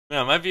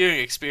No, my viewing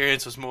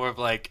experience was more of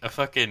like a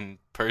fucking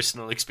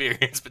personal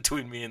experience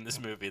between me and this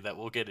movie that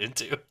we'll get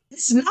into.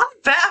 It's not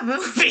a bad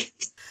movie.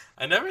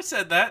 I never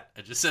said that.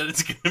 I just said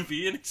it's gonna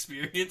be an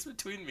experience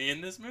between me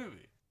and this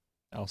movie.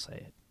 I'll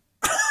say it.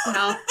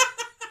 No.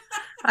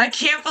 I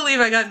can't believe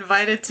I got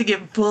invited to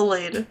get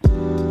bullied.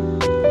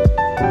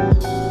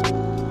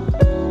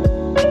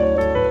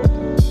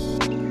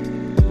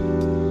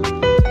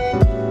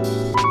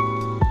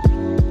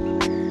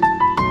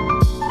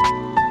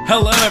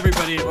 Hello,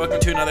 everybody, and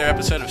welcome to another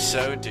episode of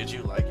So Did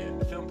You Like It?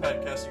 A film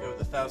podcast to go with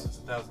the thousands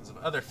and thousands of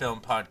other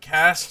film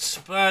podcasts.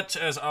 But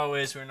as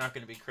always, we're not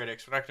going to be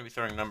critics. We're not going to be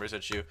throwing numbers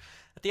at you.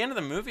 At the end of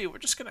the movie, we're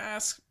just going to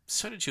ask,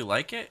 so did you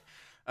like it?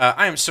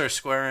 I am Sir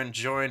Squarin,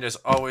 joined as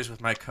always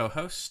with my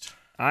co-host.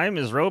 I'm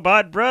his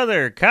robot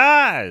brother,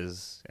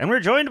 Kaz. And we're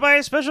joined by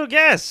a special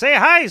guest. Say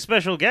hi,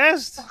 special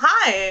guest.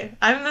 Hi,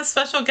 I'm the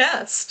special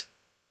guest.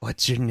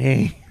 What's your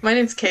name? My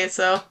name's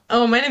Queso.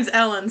 Oh, my name's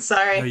Ellen,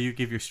 sorry. Oh, you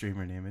give your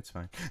streamer name, it's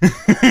fine.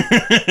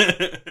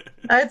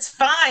 It's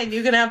fine,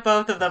 you can have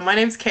both of them. My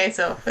name's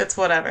Queso, it's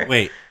whatever.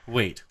 Wait.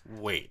 Wait.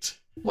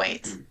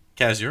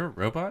 Kaz, you're a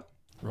robot?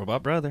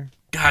 Robot brother.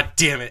 God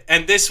damn it.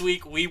 And this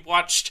week we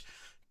watched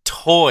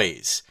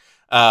Toys,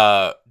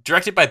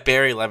 directed by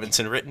Barry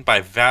Levinson, written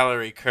by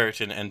Valerie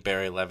Curtin and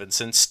Barry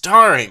Levinson,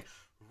 starring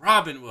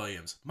Robin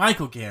Williams,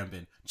 Michael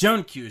Gambon,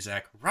 Joan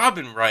Cusack,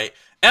 Robin Wright,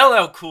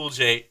 LL Cool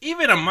J,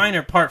 even a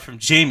minor part from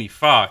Jamie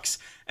Foxx,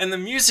 and the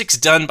music's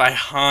done by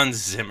Hans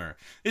Zimmer.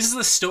 This is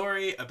the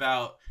story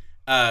about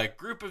a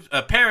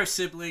pair of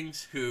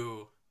siblings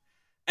who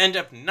end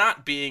up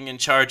not being in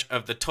charge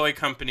of the toy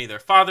company their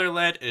father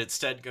led. It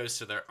instead goes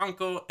to their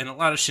uncle, and a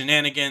lot of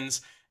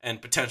shenanigans and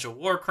potential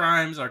war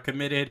crimes are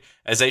committed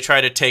as they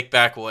try to take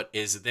back what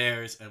is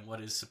theirs and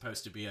what is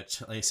supposed to be a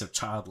place of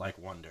childlike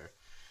wonder.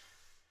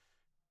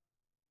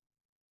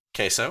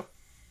 Queso,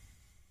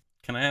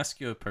 can I ask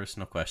you a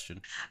personal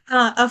question?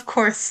 Of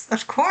course.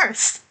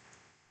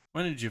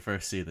 When did you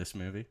first see this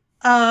movie?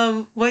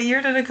 What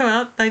year did it come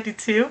out?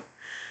 92?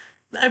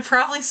 I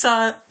probably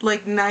saw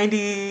it,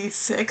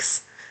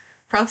 96.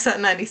 Probably saw it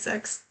in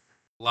 96.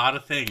 A lot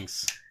of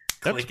things.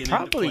 That's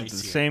probably the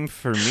same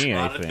for me, I think. A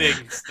lot of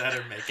things that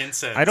are making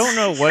sense. I don't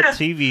know what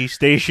TV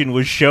station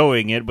was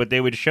showing it, but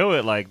they would show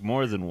it,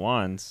 more than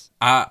once.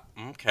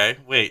 Okay.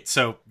 Wait,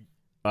 so...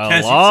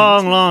 A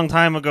long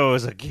time ago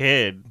as a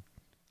kid.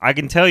 I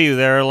can tell you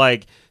there are,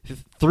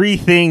 3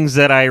 things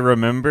that I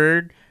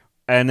remembered,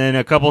 and then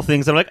a couple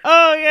things I'm like,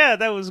 oh, yeah,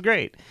 that was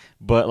great.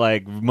 But,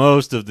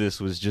 most of this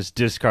was just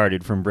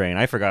discarded from brain.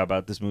 I forgot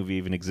about this movie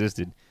even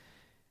existed.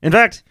 In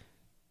fact,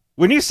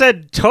 when you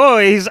said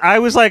Toys, I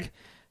was like,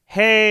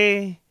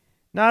 hey,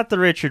 not the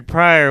Richard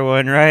Pryor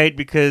one, right?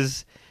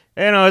 Because,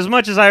 as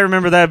much as I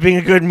remember that being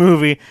a good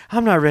movie,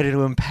 I'm not ready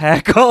to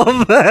unpack all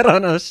of that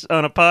on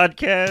a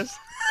podcast.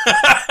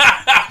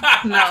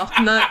 No,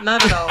 not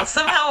at all.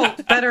 Somehow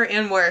better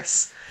and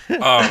worse.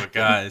 Oh,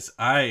 guys,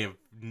 I have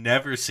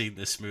never seen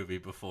this movie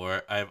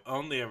before. I've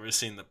only ever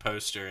seen the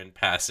poster in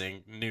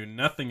passing, knew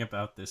nothing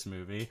about this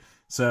movie,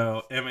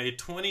 so am a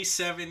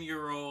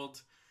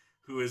 27-year-old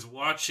who is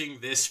watching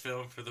this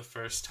film for the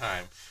first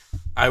time.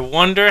 I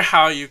wonder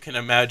how you can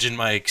imagine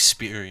my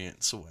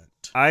experience went.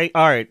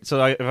 Alright,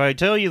 so if I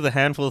tell you the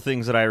handful of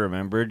things that I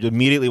remembered,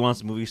 immediately once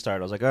the movie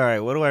started, I was like,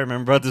 alright, what do I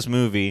remember about this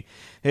movie?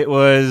 It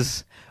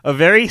was a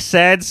very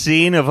sad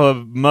scene of a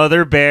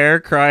mother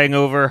bear crying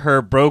over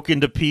her broken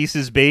to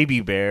pieces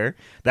baby bear.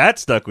 That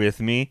stuck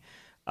with me.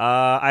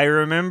 I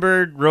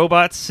remembered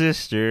Robot's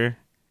sister.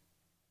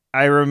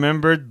 I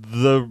remembered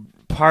the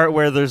part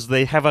where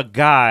they have a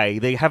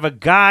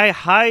guy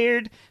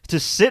hired to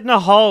sit in a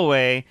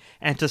hallway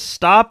and to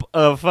stop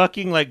a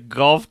fucking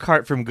golf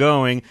cart from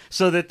going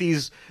so that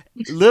these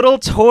little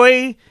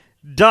toy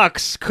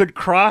ducks could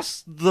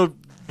cross the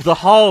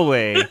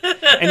hallway,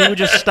 and he would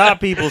just stop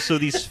people so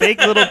these fake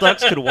little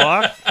ducks could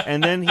walk,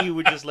 and then he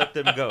would just let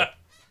them go.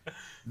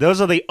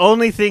 Those are the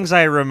only things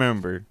I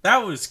remember.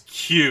 That was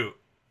cute.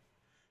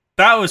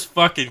 That was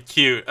fucking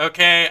cute.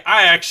 Okay,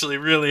 I actually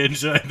really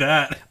enjoyed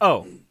that.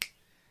 Oh,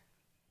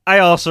 I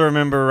also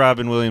remember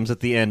Robin Williams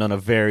at the end on a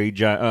very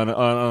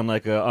on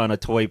a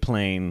toy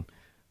plane.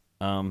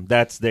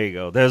 There you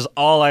go. That's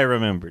all I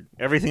remembered.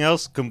 Everything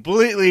else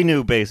completely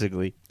new,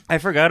 basically. I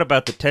forgot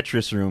about the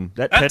Tetris room.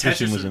 That Tetris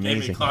room was amazing.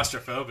 Gave me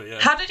claustrophobia.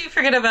 How did you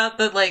forget about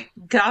the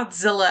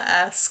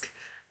Godzilla-esque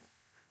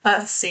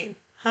scene?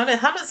 How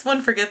does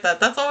one forget that?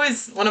 That's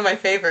always one of my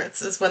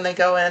favorites, is when they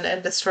go in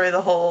and destroy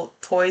the whole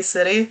toy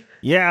city.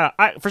 Yeah,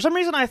 for some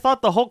reason I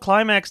thought the whole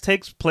climax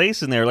takes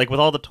place in there, with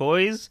all the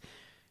toys.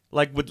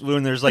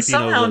 When there's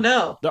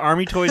the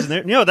army toys in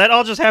there. No, that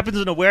all just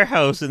happens in a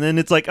warehouse, and then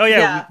it's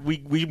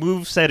we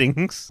move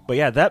settings. But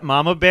yeah, that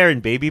mama bear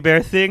and baby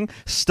bear thing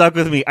stuck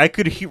with me. I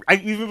could hear,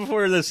 even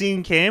before the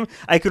scene came,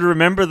 I could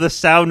remember the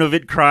sound of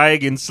it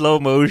crying in slow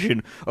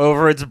motion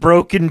over its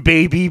broken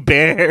baby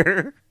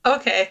bear.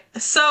 Okay,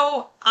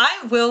 so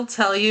I will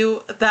tell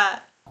you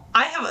that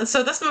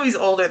so this movie's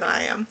older than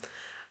I am.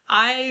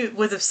 I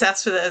was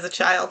obsessed with it as a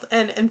child,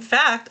 and in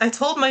fact, I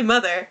told my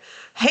mother,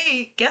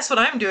 hey, guess what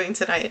I'm doing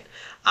tonight?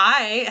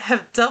 I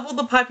have doubled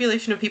the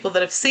population of people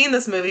that have seen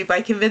this movie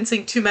by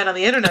convincing two men on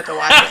the internet to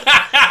watch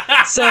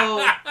it.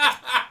 So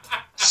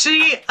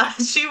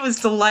she was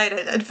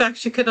delighted. In fact,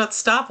 she could not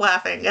stop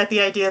laughing at the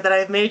idea that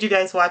I've made you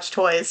guys watch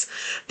Toys.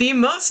 The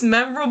most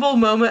memorable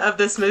moment of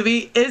this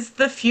movie is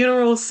the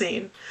funeral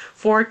scene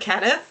for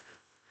Kenneth.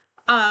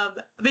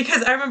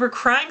 Because I remember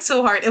crying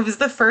so hard. It was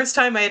the first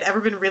time I had ever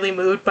been really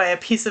moved by a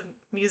piece of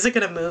music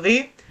in a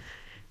movie.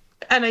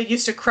 And I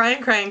used to cry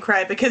and cry and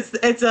cry because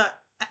it's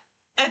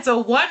a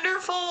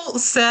wonderful,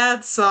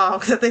 sad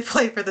song that they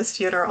play for this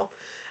funeral.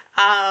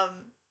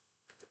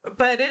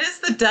 But it is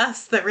the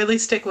deaths that really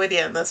stick with you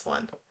in this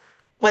one.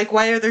 Like,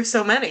 why are there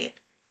so many?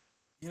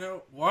 You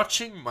know,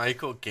 watching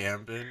Michael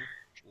Gambon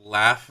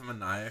laugh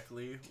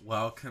maniacally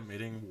while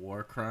committing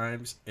war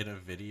crimes in a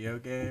video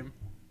game,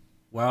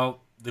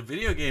 well, the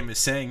video game is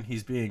saying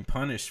he's being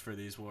punished for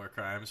these war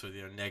crimes with,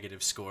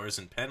 negative scores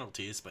and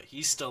penalties, but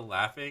he's still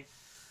laughing,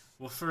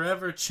 will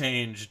forever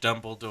change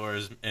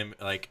Dumbledore's,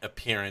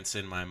 appearance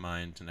in my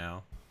mind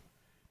now.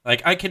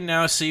 Like, I can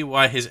now see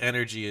why his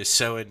energy is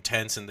so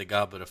intense in the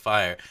Goblet of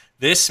Fire.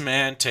 This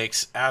man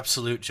takes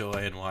absolute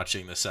joy in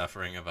watching the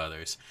suffering of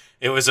others.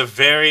 It was a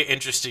very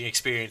interesting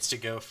experience to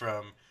go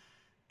from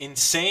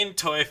insane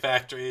toy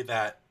factory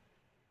that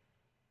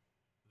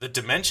the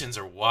dimensions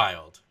are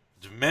wild.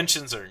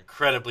 Dimensions are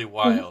incredibly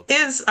wild.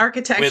 Is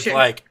architecture,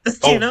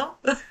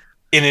 with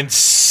an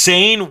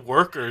insane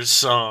workers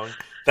song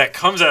that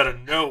comes out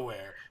of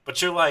nowhere. But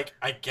you're like,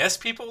 I guess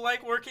people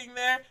like working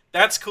there?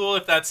 That's cool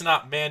if that's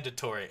not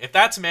mandatory. If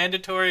that's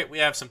mandatory, we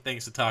have some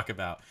things to talk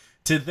about.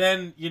 To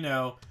then,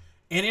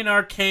 in an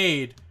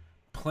arcade,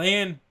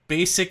 playing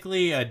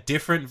basically a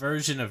different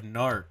version of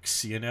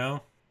Narcs,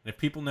 If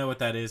people know what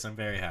that is, I'm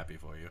very happy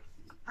for you.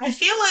 I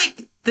feel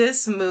like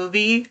this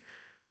movie,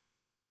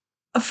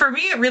 for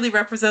me, it really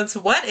represents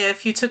what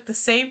if you took the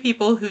same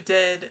people who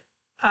did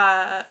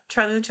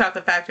Charlie and the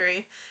Chocolate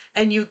Factory,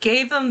 and you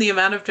gave them the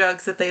amount of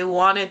drugs that they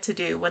wanted to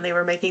do when they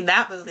were making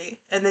that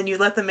movie, and then you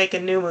let them make a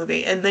new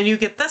movie, and then you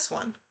get this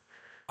one.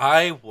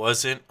 I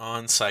wasn't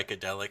on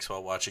psychedelics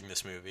while watching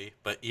this movie,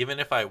 but even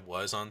if I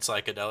was on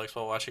psychedelics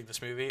while watching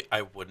this movie,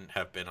 I wouldn't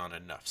have been on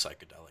enough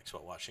psychedelics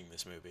while watching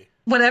this movie.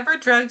 Whatever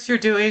drugs you're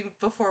doing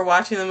before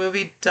watching the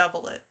movie,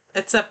 double it.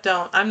 Except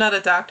don't. I'm not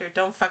a doctor.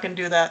 Don't fucking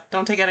do that.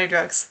 Don't take any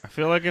drugs. I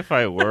feel like if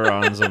I were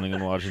on something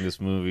and watching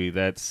this movie,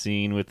 that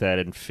scene with that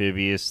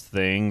amphibious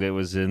thing that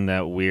was in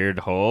that weird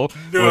hole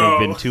would have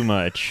been too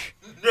much.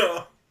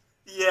 No.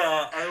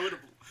 Yeah, I would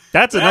have.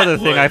 That's another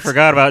thing I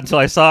forgot about until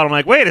I saw it. I'm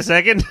like, wait a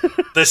second.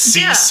 The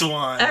sea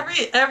swine.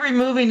 Every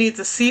movie needs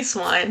a sea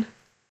swine.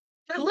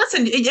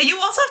 Listen, you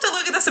also have to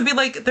look at this and be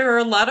like, there are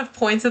a lot of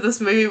points of this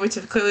movie which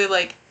have clearly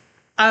like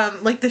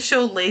the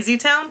show Lazy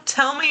Town.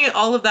 Tell me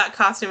all of that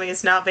costuming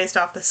is not based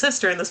off the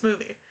sister in this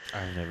movie.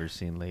 I've never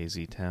seen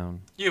Lazy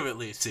Town. You've at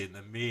least seen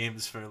the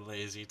memes for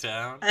Lazy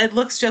Town. It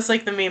looks just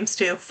like the memes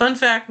too. Fun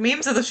fact,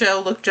 memes of the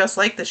show look just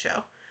like the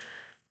show.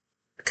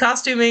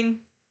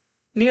 Costuming,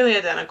 nearly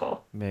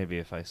identical. Maybe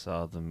if I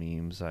saw the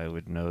memes, I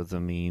would know the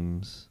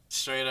memes.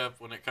 Straight up,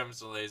 when it comes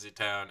to Lazy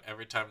Town,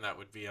 every time that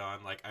would be on,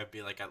 I'd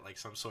be at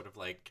some sort of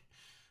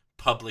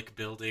public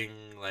building,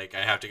 I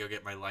have to go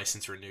get my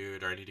license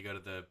renewed, or I need to go to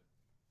the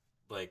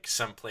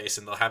someplace,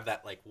 and they'll have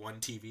that one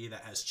TV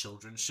that has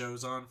children's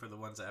shows on for the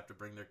ones that have to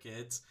bring their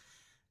kids,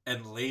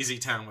 and Lazy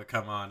Town would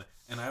come on,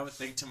 and I would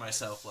think to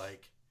myself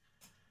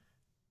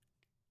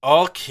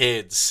all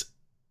kids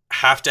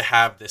have to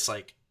have this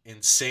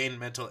insane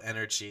mental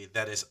energy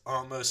that is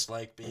almost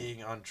like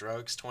being on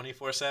drugs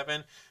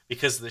 24/7,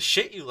 because the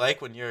shit you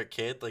like when you're a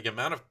kid,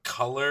 amount of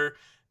color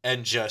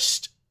and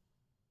just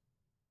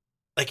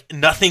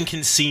nothing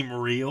can seem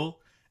real.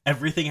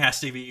 Everything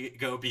has to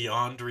go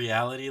beyond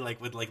reality.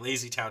 With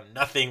Lazy Town,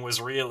 nothing was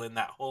real in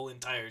that whole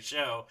entire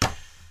show.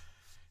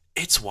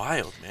 It's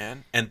wild,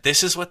 man. And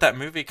this is what that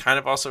movie kind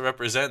of also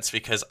represents,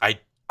 because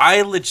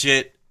I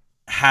legit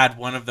had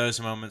one of those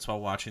moments while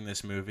watching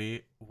this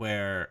movie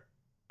where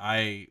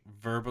I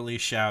verbally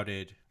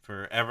shouted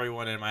for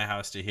everyone in my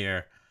house to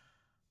hear,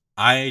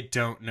 I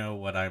don't know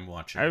what I'm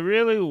watching. I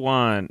really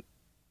want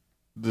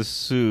the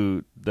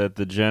suit that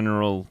the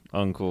general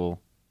uncle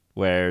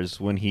wears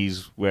when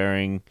he's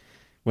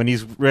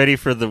ready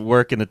for the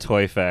work in the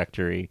toy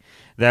factory.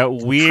 That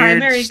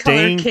weird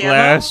stained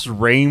glass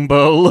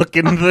rainbow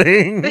looking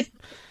thing.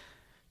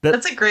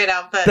 That's a great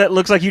outfit. That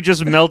looks like you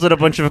just melted a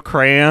bunch of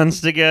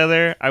crayons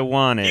together. I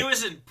want it. He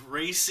was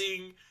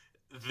embracing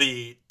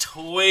the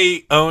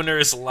toy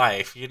owner's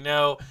life,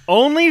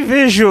 Only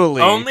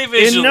visually.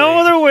 In no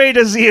other way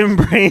does he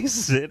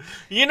embrace it.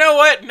 You know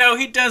what? No,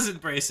 he does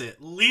embrace it.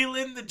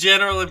 Leland, the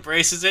general,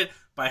 embraces it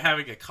by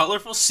having a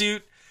colorful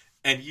suit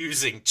and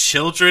using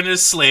children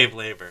as slave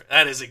labor.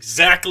 That is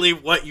exactly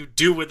what you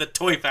do with a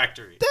toy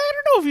factory. I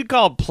don't know if you'd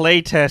call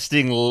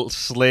playtesting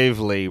slave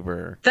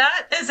labor.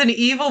 That is an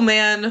evil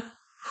man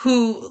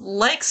who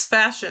likes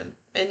fashion.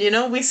 And,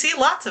 we see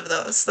lots of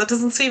those. That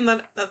doesn't seem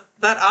that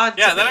odd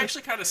Yeah, to that me.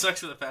 actually kind of sucks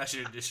for the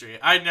fashion industry.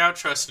 I now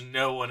trust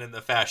no one in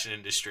the fashion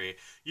industry.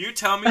 You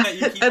tell me that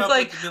you keep It's up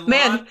like, with Milan,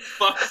 man,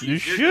 fuck you. You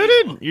You're evil.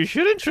 shouldn't. You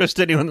shouldn't trust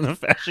anyone in the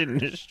fashion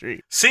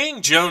industry.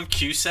 Seeing Joan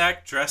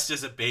Cusack dressed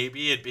as a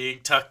baby and being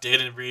tucked in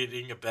and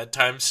reading a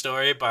bedtime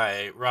story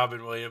by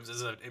Robin Williams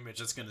is an image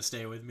that's going to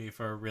stay with me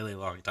for a really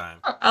long time.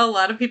 A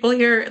lot of people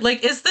here,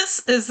 like, is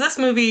this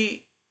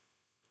movie...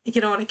 You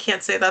know what? I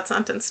can't say that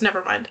sentence.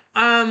 Never mind.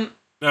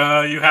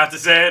 You have to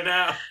say it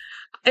now.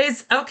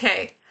 Is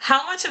okay.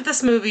 How much of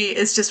this movie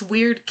is just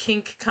weird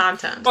kink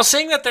content? Well,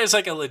 saying that there's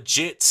like a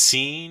legit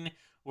scene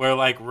where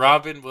like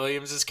Robin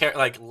Williams' character,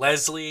 like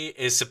Leslie,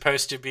 is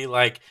supposed to be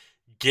like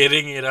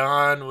getting it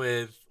on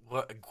with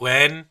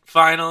Gwen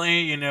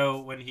finally,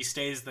 when he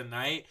stays the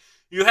night.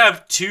 You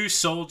have two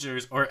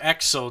soldiers or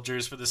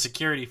ex-soldiers for the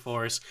security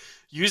force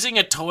using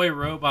a toy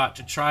robot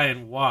to try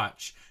and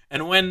watch.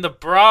 And when the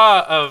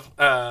bra of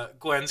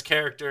Gwen's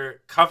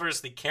character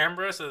covers the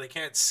camera so they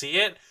can't see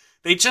it,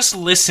 they just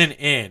listen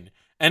in.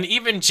 And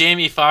even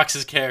Jamie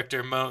Foxx's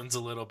character moans a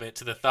little bit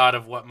to the thought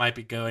of what might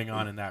be going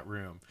on in that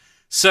room.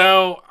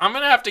 So I'm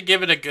going to have to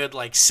give it a good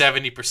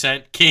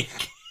 70%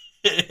 kink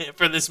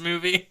for this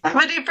movie.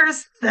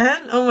 70%?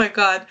 Oh my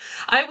god.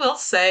 I will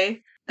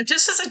say,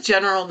 just as a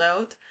general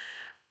note,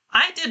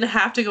 I didn't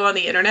have to go on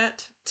the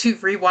internet to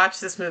rewatch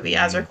this movie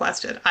as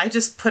requested. I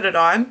just put it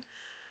on.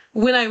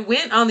 When I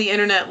went on the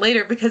internet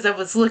later, because I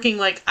was looking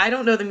I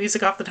don't know the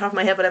music off the top of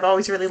my head, but I've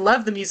always really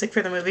loved the music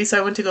for the movie, so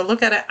I went to go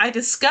look at it. I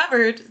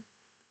discovered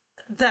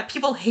that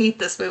people hate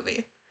this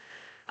movie.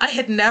 I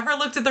had never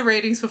looked at the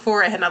ratings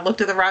before. I had not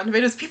looked at the Rotten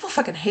Tomatoes. People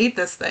fucking hate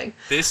this thing.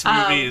 This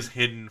movie is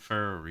hidden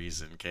for a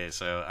reason,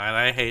 Queso, and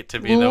I hate to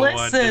be the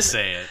one to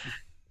say it.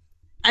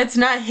 It's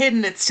not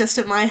hidden. It's just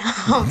at my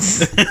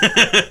house.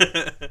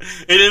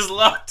 It is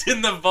locked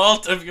in the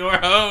vault of your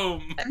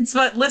home.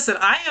 But listen,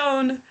 I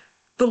own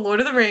The Lord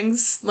of the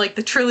Rings,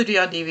 the trilogy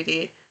on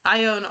DVD.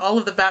 I own all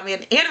of the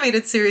Batman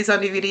animated series on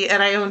DVD,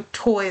 and I own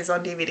toys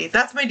on DVD.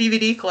 That's my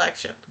DVD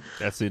collection.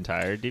 That's the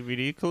entire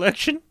DVD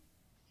collection?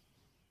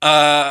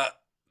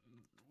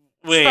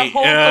 Wait. The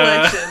whole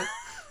collection.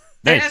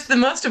 It Nice. is the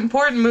most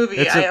important movie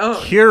It's I a own.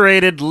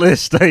 curated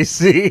list, I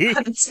see.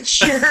 It's a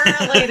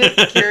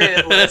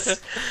curated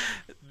list.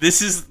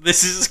 This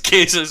is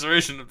Queso's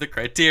version of the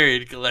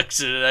Criterion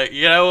Collection. And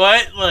you know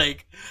what?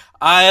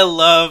 I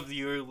love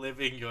you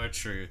living your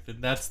truth,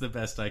 and that's the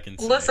best I can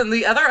say. Listen,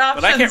 the other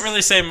options... But I can't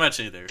really say much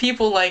either.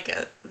 People like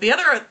it. The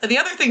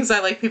other things I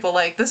like, people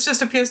like. This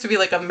just appears to be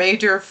a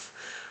major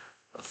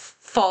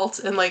fault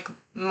in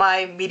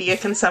my media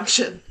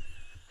consumption.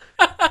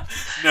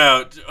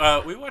 No,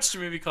 we watched a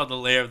movie called The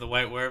Lair of the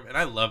White Worm, and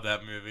I love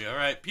that movie. All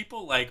right,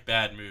 people like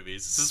bad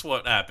movies. This is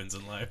what happens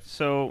in life.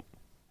 So,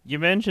 you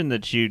mentioned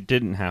that you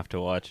didn't have to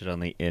watch it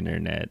on the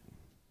internet.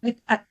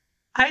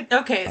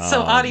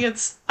 So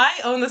audience, I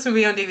own this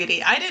movie on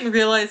DVD. I didn't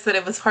realize that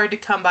it was hard to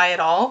come by at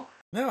all.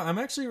 No, I'm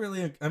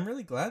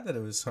really glad that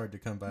it was hard to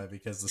come by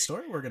because the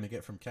story we're going to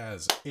get from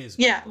Kaz is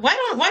Yeah, why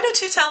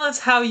don't you tell us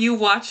how you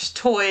watched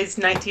Toys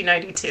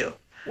 1992?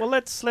 Well,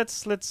 let's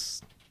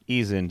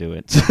ease into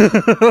it.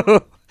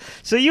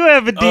 So you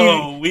have a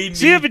DVD.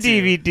 So you have a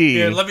DVD.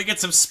 Here, let me get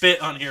some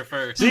spit on here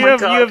first. So Oh you my have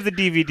God. you have the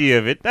DVD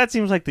of it. That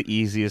seems like the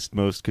easiest,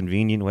 most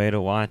convenient way to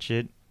watch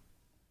it.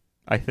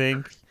 I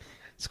think.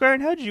 Square,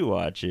 how'd you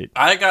watch it?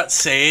 I got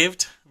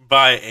saved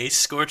by Ace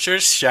Scorcher.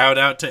 Shout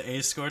out to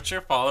Ace Scorcher.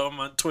 Follow him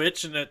on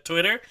Twitch and at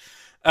Twitter.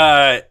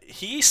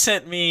 He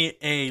sent me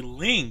a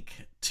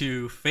link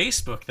to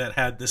Facebook that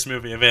had this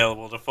movie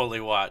available to fully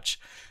watch.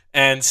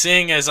 And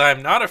seeing as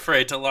I'm not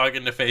afraid to log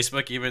into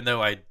Facebook, even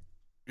though I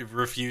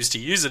refuse to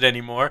use it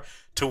anymore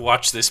to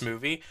watch this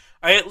movie,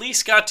 I at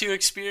least got to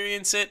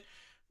experience it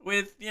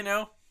with,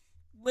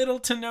 little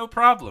to no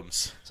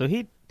problems. So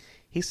he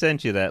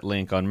sent you that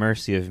link on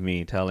mercy of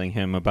me, telling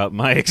him about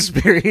my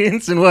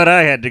experience and what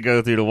I had to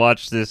go through to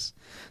watch this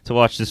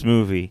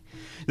movie.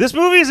 This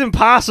movie is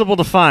impossible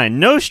to find.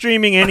 No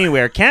streaming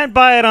anywhere. Can't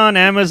buy it on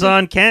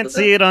Amazon. Can't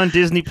see it on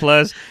Disney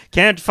Plus.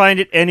 Can't find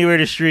it anywhere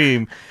to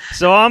stream.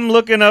 So I'm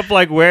looking up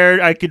where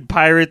I could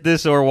pirate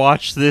this or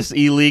watch this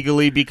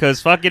illegally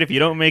because fuck it, if you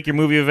don't make your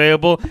movie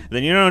available,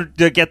 then you don't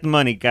get the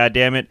money. God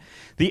damn it.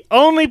 The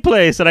only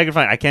place that I could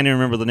find, I can't even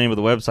remember the name of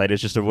the website,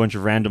 it's just a bunch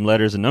of random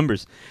letters and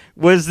numbers,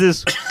 was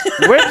this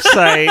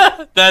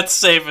website. That's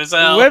safe as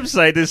hell.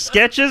 This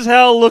sketch as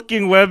hell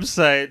looking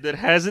website that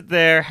has it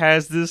there,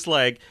 has this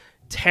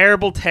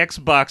terrible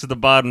text box at the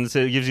bottom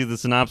that gives you the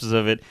synopsis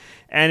of it,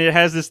 and it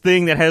has this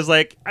thing that has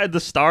the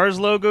Stars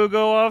logo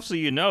go off, so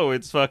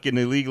it's fucking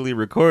illegally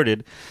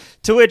recorded.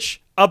 To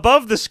which,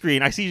 above the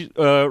screen, I see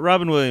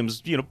Robin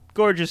Williams,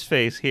 gorgeous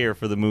face here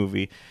for the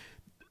movie.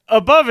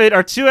 Above it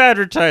are two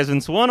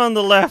advertisements, one on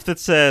the left that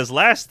says,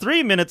 "Last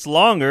 3 minutes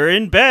longer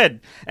in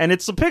bed." And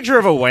it's a picture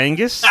of a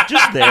Wangus,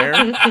 just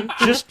there,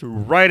 just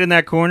right in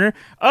that corner.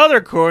 Other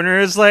corner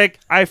is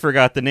I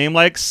forgot the name,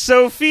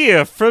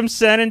 Sophia from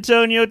San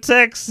Antonio,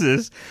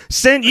 Texas,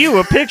 sent you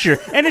a picture.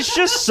 And it's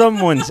just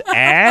someone's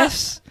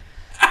ass.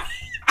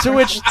 To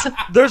which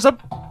there's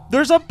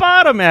a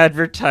bottom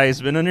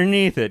advertisement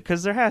underneath it,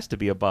 because there has to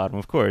be a bottom,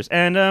 of course.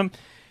 And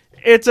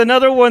it's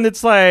another one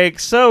that's like,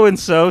 so and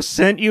so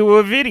sent you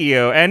a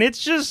video, and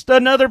it's just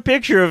another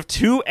picture of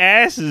two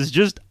asses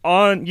just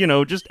on,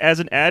 just as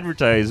an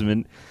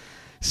advertisement.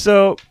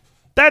 So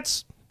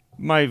that's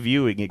my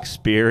viewing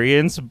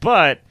experience,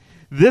 but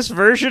this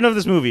version of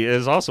this movie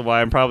is also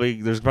why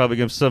there's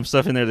probably some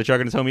stuff in there that y'all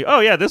going to tell me, oh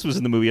yeah, this was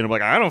in the movie, and I'm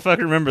like, I don't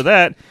fucking remember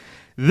that.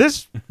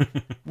 This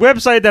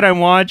website that I'm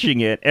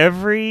watching it,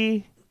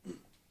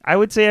 I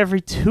would say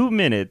every 2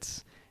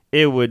 minutes,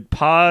 it would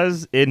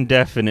pause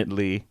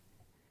indefinitely,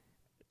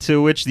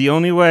 to which the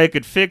only way I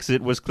could fix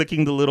it was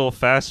clicking the little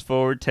fast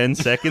forward 10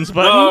 seconds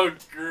button. Oh,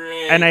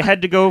 great. And I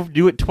had to go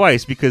do it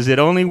twice because it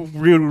only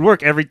would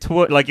work it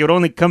would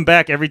only come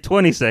back every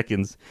 20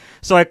 seconds.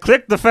 So I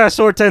clicked the fast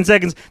forward 10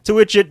 seconds, to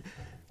which it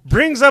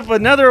brings up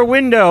another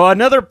window,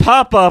 another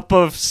pop-up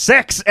of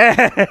sex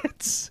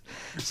ads.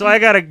 So I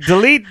gotta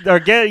delete or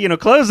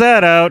close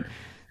that out.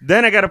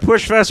 Then I gotta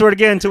push fast forward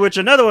again, to which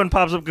another one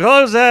pops up,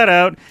 close that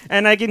out,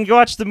 and I can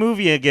watch the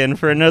movie again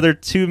for another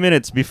 2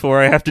 minutes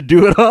before I have to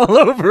do it all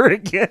over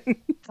again.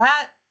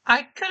 That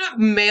I could have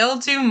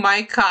mailed you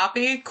my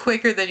copy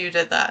quicker than you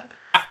did that.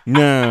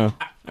 No,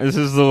 this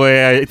is the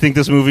way I think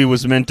this movie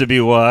was meant to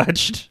be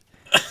watched.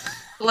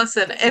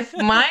 Listen, if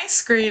my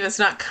screen is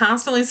not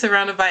constantly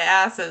surrounded by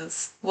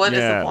asses, what is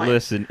the point?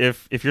 Listen,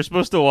 if you're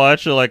supposed to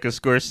watch a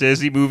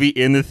Scorsese movie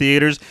in the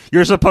theaters,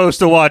 you're supposed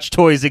to watch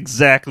Toys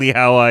exactly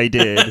how I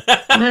did.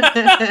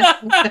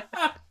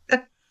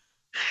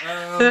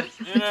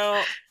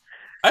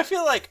 I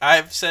feel like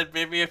I've said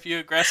maybe a few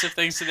aggressive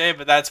things today,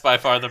 but that's by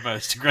far the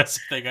most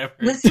aggressive thing I've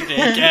heard today,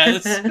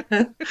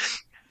 Kaz.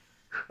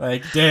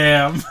 Like,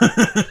 damn.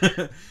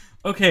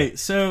 Okay,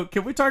 so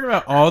can we talk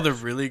about all the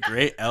really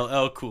great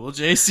LL Cool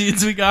J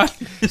scenes we got?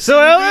 So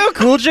LL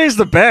Cool J's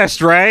the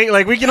best, right?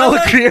 Like, we can all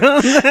agree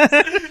on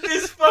that.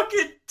 He's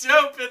fucking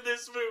dope in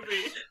this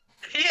movie.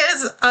 He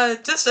is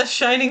just a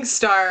shining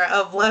star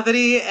of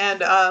levity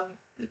and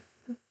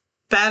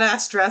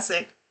badass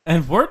dressing.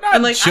 And we're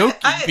not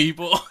joking,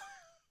 people.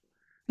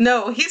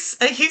 No, he's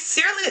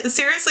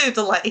seriously a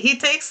delight. He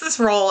takes this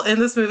role in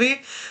this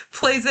movie,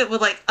 plays it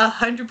with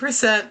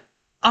 100%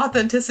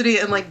 authenticity,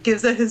 and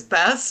gives it his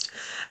best.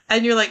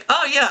 And you're like,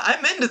 oh yeah,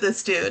 I'm into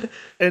this dude.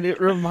 And he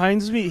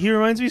reminds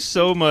me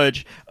so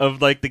much of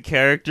the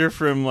character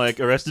from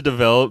Arrested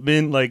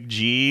Development,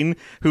 Gene,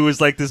 who was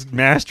this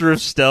master of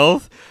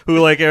stealth,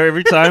 who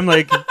every time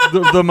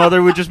the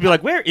mother would just be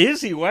like, where is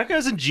he? Why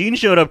hasn't Gene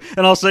showed up?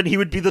 And all of a sudden he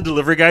would be the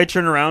delivery guy,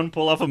 turn around,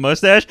 pull off a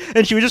mustache,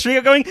 and she would just freak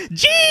out going,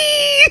 Gene!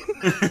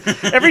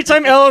 Every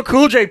time LL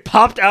Cool J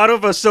popped out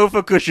of a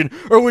sofa cushion,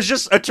 or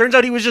it turns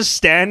out he was just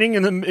standing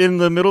in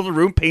the middle of the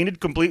room, painted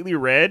completely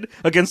red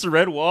against the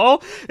red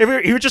wall.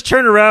 He would just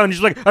turn around and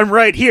he's like, I'm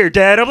right here,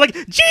 Dad. I'm like,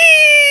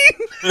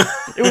 Gene!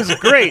 It was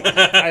great.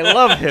 I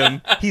love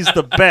him. He's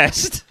the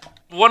best.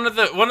 One of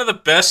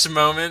the best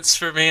moments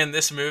for me in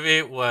this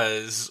movie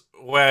was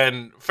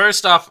when,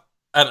 first off,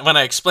 when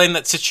I explained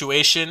that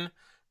situation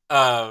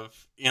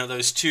of,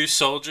 those two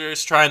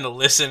soldiers trying to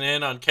listen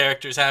in on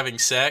characters having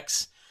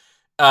sex.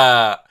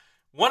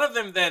 One of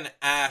them then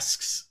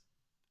asks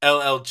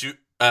LL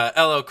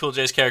Cool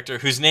J's character,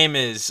 whose name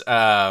is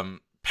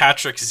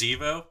Patrick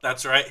Zevo.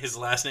 That's right, his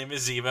last name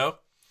is Zevo.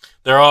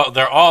 Their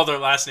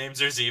last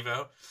names are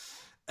Zevo.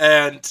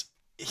 And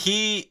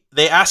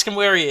they ask him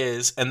where he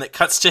is, and it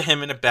cuts to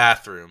him in a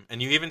bathroom.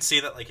 And you even see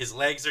that his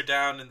legs are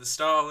down in the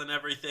stall and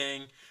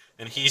everything.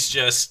 And he's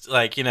just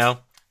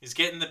he's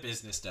getting the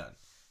business done.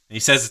 And he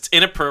says it's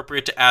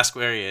inappropriate to ask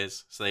where he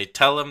is. So they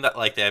tell him that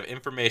they have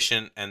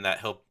information and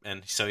that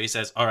and so he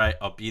says, all right,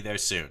 I'll be there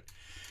soon.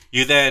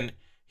 You then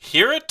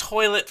hear a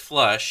toilet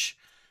flush.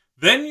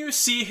 Then you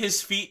see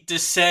his feet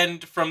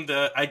descend from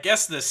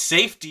the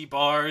safety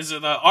bars or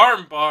the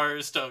arm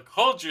bars to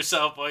hold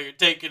yourself while you're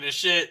taking a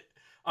shit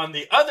on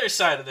the other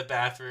side of the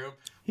bathroom.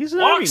 He's an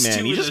army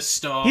man.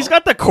 He's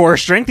got the core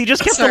strength. He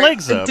just kept the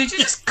legs up. Did you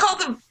just call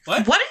them?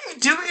 What are you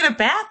doing in a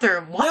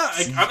bathroom?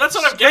 What? Yeah, that's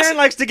what I'm guessing.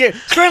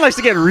 Scran likes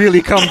to get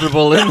really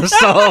comfortable in the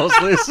stalls.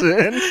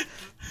 Listen.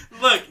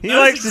 Look, he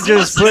likes to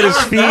just put his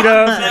feet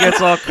up, gets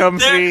all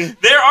comfy.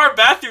 There are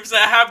bathrooms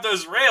that have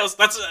those rails.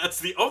 That's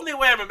the only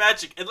way I'm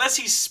imagining. Unless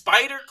he's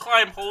spider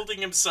climb holding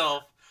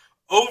himself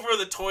over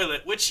the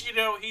toilet, which,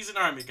 he's an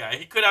army guy.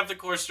 He could have the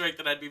core strength,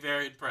 and I'd be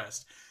very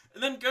impressed.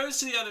 And then goes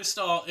to the other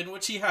stall, in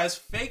which he has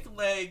fake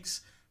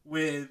legs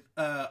with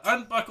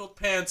unbuckled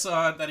pants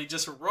on that he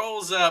just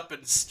rolls up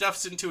and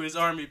stuffs into his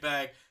army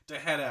bag to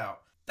head out.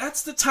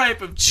 That's the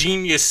type of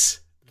genius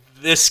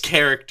this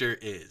character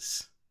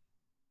is.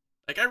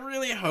 I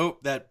really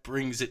hope that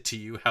brings it to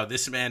you how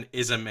this man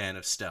is a man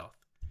of stealth.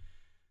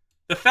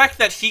 The fact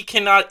that he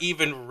cannot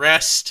even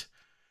rest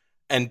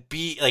and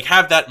be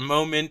have that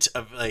moment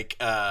of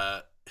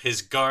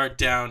his guard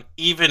down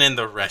even in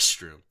the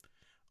restroom.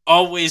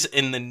 Always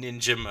in the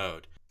ninja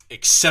mode.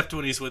 except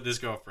when he's with his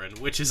girlfriend,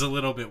 which is a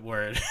little bit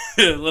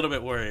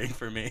worrying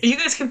for me. You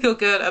guys can feel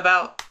good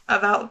about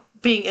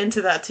being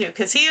into that too,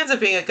 because he ends up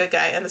being a good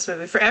guy in this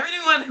movie. For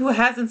everyone who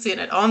hasn't seen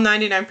it, all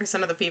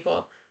 99% of the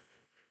people,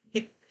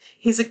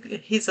 he's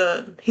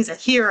a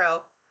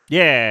hero.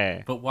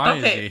 Yeah. But why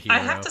is he a hero? I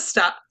have to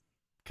stop.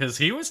 Because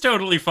he was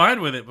totally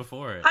fine with it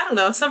before it. I don't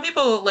know. Some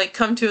people like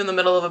come to in the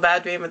middle of a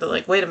bad dream and they're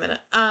like, wait a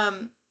minute.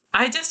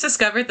 I just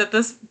discovered that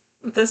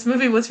this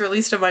movie was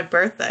released on my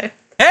birthday.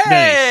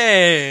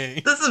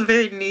 Hey! This is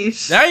very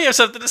niche. Now you have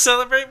something to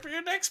celebrate for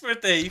your next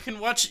birthday. You can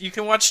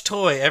watch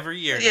Toy every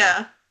year. now.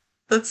 Yeah.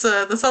 That's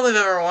all I've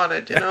ever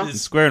wanted, you know? That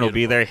is Square will be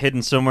beautiful. there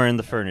hidden somewhere in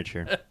the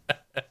furniture.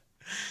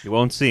 You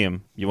won't see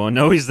him. You won't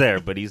know he's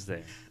there, but he's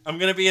there. I'm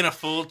gonna be in a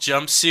full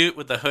jumpsuit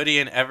with a hoodie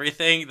and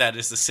everything that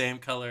is the same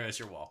color as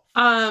your wall.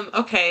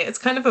 Okay, it's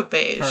kind of a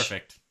beige.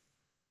 Perfect.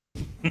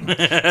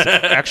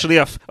 Actually,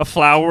 a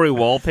flowery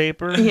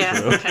wallpaper.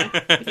 Yeah,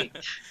 okay.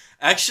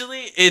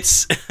 Actually,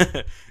 it's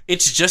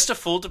it's just a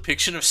full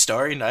depiction of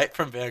Starry Night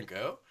from Van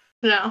Gogh.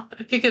 No,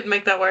 if you could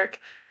make that work.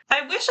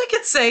 I wish I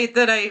could say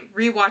that I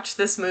rewatched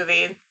this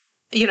movie,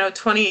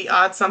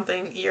 20-odd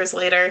something years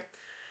later,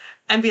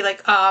 and be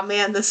like, oh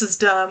man, this is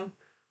dumb.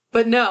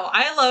 But no,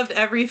 I loved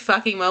every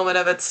fucking moment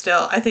of it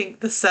still. I think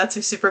the sets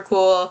are super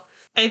cool.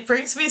 It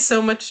brings me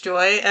so much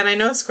joy, and I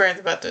know Square's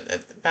about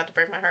to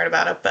break my heart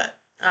about it, but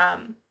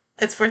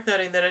it's worth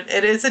noting that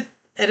it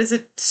is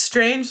a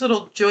strange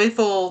little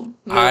joyful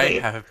movie. I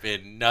have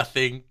been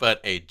nothing but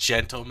a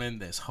gentleman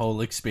this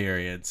whole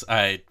experience.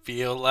 I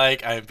feel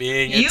like I'm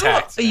being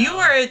attacked. now. You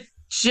are a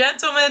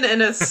gentleman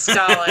and a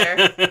scholar.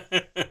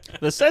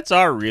 The sets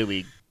are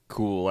really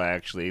cool,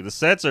 actually. The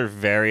sets are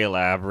very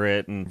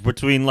elaborate, and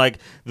between like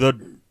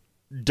the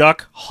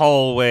duck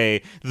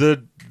hallway,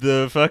 the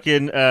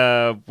fucking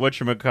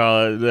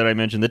whatchamacallit that I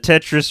mentioned, the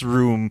Tetris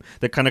room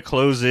that kind of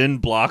close in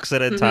blocks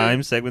at a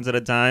time, segments at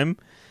a time.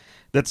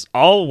 That's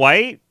all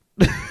white.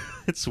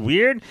 It's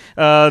weird.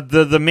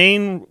 The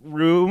main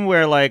room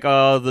where like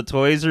the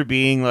toys are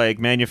being like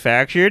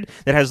manufactured,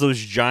 that has those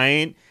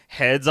giant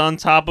heads on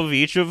top of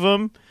each of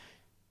them.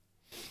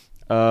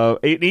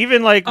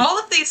 Even like all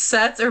of these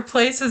sets are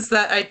places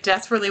that I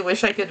desperately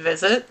wish I could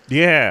visit.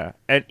 yeah,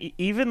 and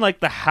even like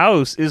the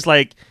house is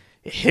like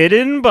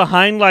hidden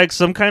behind like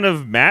some kind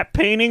of map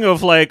painting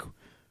of like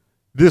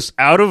this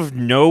out of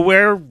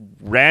nowhere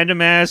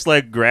random ass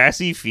like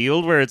grassy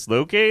field where it's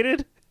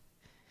located.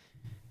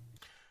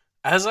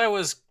 As I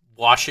was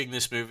watching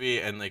this movie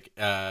and like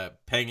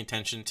paying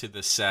attention to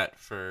the set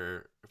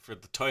for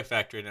the Toy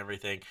Factory and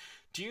everything,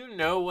 do you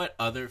know what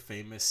other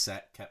famous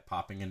set kept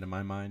popping into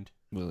my mind?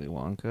 Willy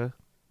Wonka.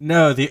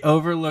 No, the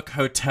Overlook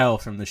Hotel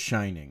from The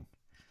Shining.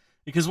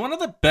 Because one of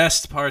the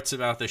best parts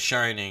about The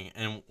Shining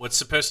and what's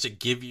supposed to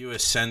give you a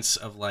sense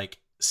of like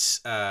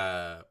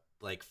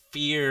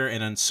fear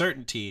and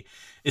uncertainty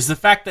is the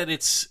fact that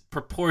its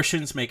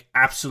proportions make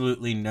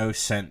absolutely no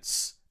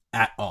sense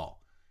at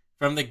all.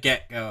 From the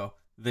get-go,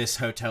 this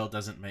hotel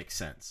doesn't make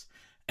sense.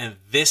 And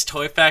this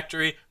Toy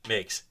Factory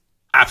makes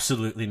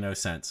absolutely no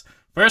sense.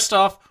 First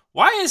off,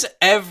 why is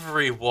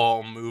every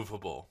wall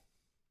movable?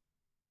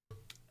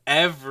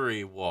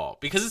 Every wall.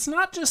 Because it's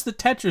not just the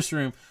Tetris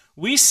room.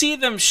 We see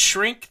them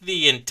shrink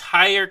the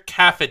entire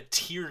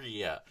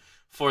cafeteria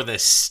for the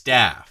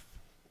staff.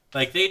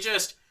 Like, they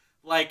just...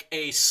 like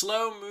a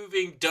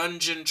slow-moving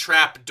dungeon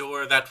trap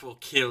door that will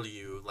kill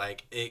you.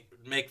 Like, it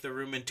make the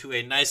room into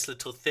a nice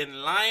little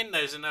thin line.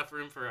 There's enough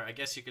room for, I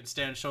guess you can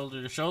stand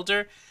shoulder to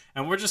shoulder.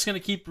 And we're just going to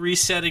keep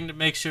resetting to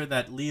make sure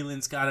that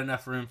Leland's got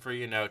enough room for,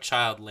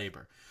 child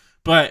labor.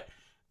 But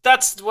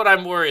that's what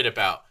I'm worried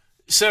about.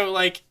 So,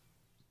 like,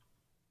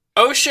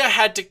 OSHA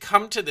had to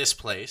come to this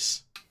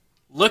place,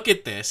 look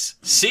at this,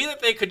 see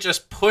that they could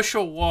just push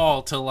a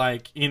wall to,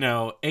 like,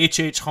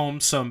 H.H.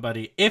 Holmes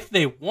somebody if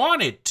they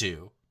wanted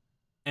to,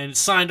 and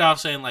signed off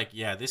saying, like,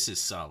 yeah, this is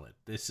solid.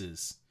 This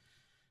is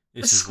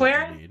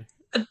Square? what we need.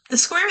 The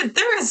Square,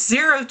 there is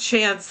zero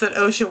chance that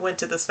OSHA went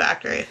to this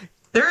factory.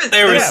 There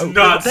is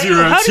not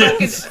zero How do you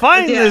chance.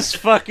 find Yeah. this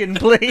fucking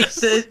place?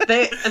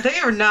 They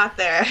are not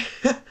there.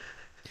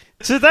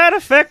 To that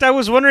effect, I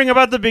was wondering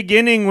about the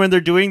beginning when they're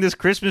doing this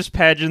Christmas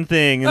pageant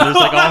thing, and there's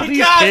like Oh all my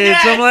these God, kids.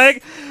 yes! I'm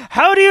like,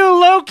 how do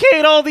you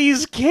locate all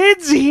these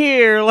kids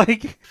here?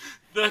 Like,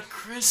 The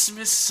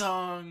Christmas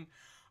song.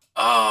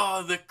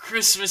 Oh, the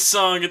Christmas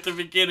song at the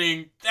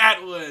beginning.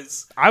 That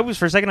was...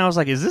 for a second, I was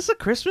like, is this a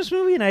Christmas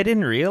movie? And I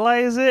didn't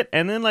realize it.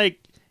 And then like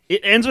it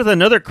ends with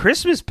another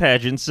Christmas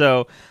pageant,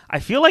 so I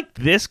feel like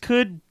this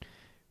could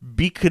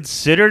be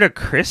considered a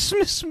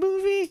Christmas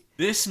movie.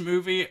 This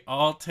movie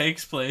all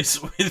takes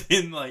place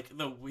within, like,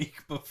 the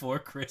week before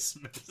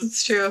Christmas.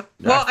 It's true.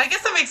 Well, I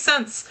guess that makes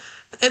sense.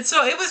 And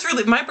so it was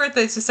really, my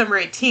birthday is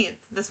December 18th.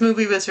 This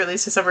movie was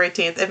released December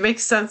 18th. It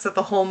makes sense that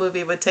the whole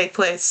movie would take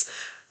place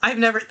I've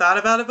never thought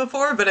about it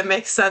before, but it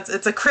makes sense.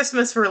 It's a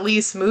Christmas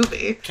release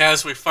movie.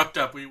 Kaz, we fucked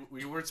up. We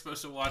weren't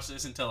supposed to watch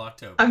this until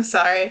October. I'm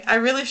sorry. I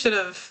really should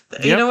have.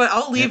 You Yep. know what?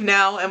 I'll leave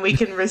now and we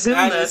can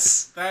resume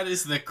this. That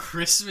is the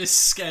Christmas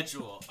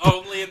schedule.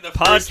 Only in the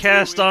first 3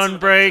 weeks Podcast on of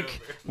break.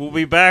 October. We'll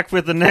be back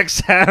with the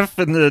next half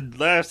and the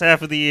last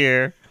half of the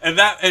year. And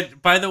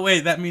by the way,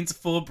 that means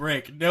full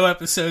break. No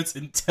episodes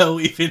until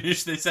we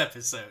finish this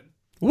episode.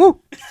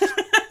 Woo!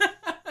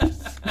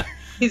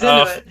 He's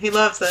into it. He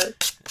loves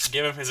it.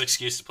 Give him his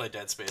excuse to play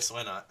Dead Space.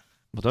 Why not?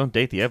 Well, don't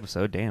date the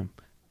episode. Damn.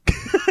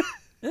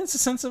 It's a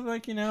sense of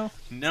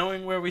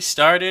knowing where we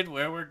started,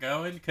 where we're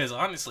going, because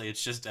honestly,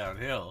 it's just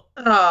downhill.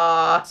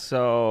 Aww.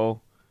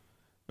 So,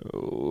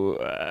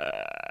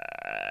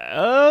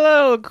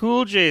 LL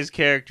Cool J's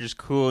character's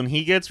cool, and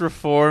he gets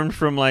reformed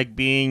from like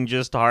being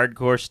just a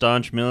hardcore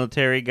staunch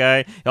military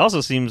guy. He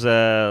also seems,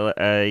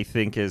 I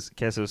think, as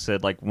Kesso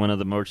said, like one of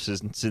the most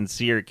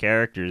sincere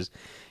characters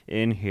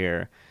in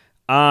here,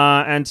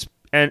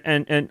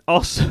 and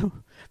also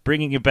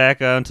bringing it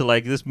back on to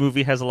like this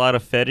movie has a lot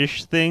of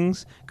fetish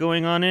things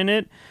going on in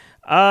it.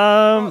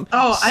 I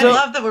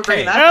love that we're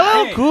bringing that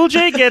back. LL Cool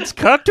J gets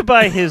cucked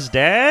by his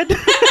dad.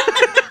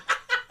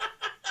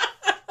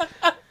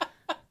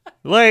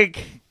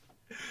 Like,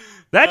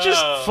 that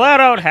just flat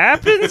out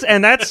happens,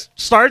 and that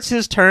starts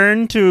his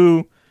turn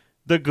to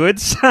the good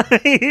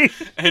side.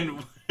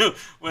 And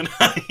when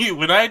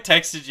I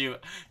texted you,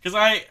 because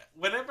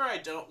whenever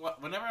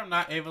I'm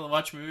not able to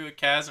watch a movie with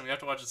Kaz and we have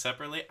to watch it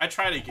separately, I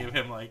try to give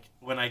him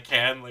when I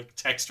can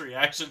text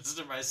reactions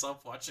to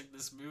myself watching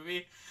this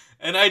movie,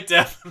 and I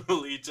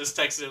definitely just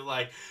texted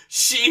him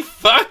she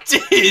fucked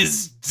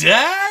his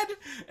dad.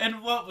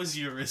 And what was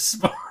your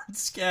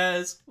response,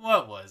 Kaz?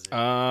 What was it?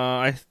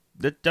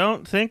 I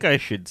don't think I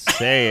should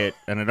say it,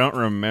 and I don't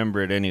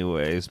remember it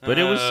anyways, but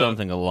it was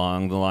something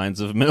along the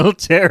lines of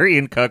military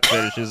and cuck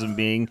fetishism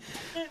being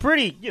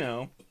pretty,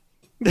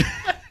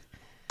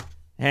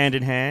 hand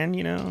in hand,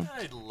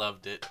 I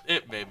loved it.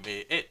 It made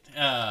me.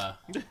 I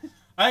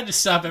had to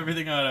stop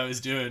everything on I was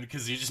doing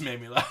because you just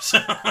made me laugh so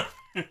hard.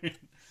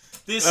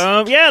 That's that's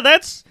fucked up,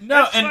 that's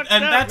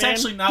man.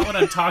 actually not what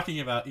I'm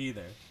talking about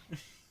either.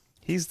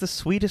 He's the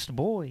sweetest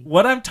boy.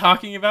 What I'm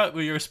talking about,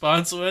 what your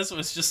response was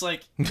just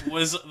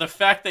was the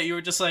fact that you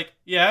were just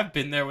yeah, I've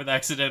been there with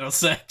accidental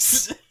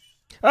sex.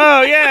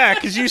 Oh, yeah,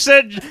 because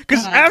Oh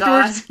my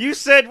afterwards God. you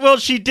said, well,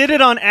 she did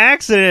it on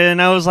accident,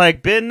 and I was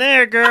like, been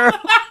there, girl.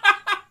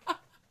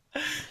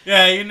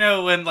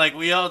 Yeah, when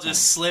we all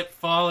just slip,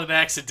 fall, and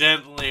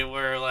accidentally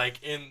we're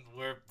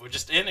we're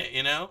just in it,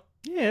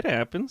 Yeah, it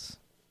happens.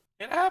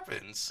 It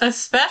happens.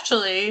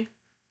 Especially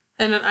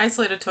in an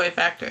isolated toy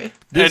factory.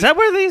 Is that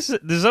where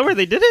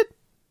they did it?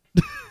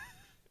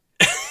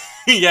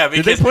 Yeah, Did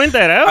because they point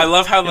that out? I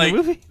love how in the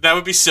movie? that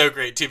would be so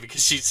great too,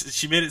 because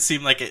she made it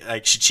seem like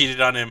she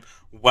cheated on him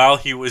while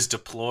he was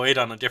deployed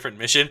on a different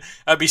mission.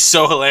 That'd be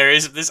so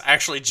hilarious if this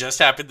actually just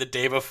happened the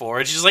day before,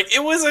 and she's like,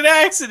 "It was an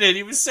accident.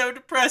 He was so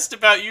depressed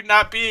about you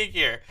not being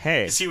here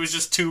Hey, because he was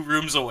just 2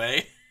 rooms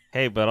away."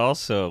 hey, but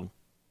also,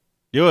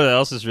 you know what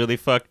else is really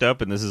fucked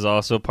up, and this is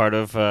also part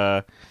of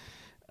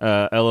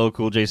LL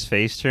Cool J's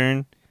face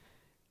turn,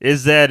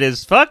 is that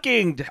his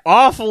fucking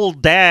awful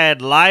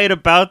dad lied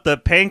about the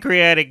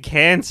pancreatic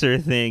cancer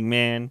thing,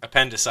 man.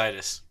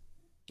 Appendicitis.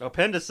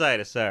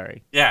 Appendicitis,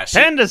 sorry. Yeah.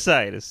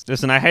 Appendicitis.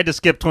 Listen, I had to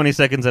skip 20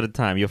 seconds at a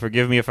time. You'll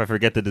forgive me if I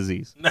forget the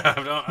disease. No,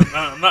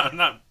 I'm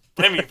not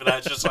blaming you for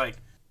that. It's just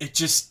It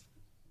just...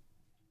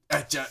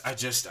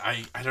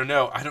 I don't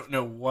know. I don't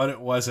know what it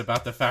was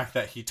about the fact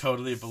that he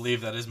totally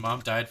believed that his mom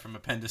died from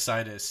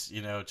appendicitis.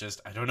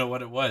 I don't know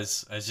what it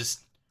was.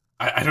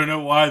 I don't know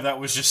why that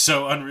was just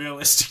so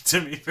unrealistic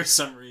to me for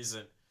some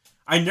reason.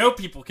 I know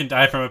people can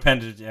die from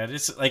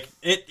appendicitis.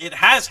 It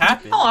has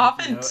happened. People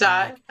often and,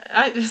 die.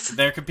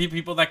 there could be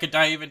people that could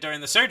die even during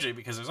the surgery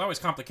because there's always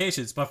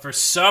complications. But for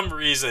some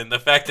reason, the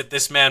fact that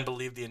this man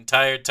believed the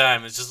entire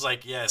time is just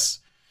yes,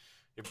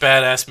 your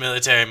badass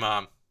military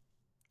mom.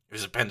 It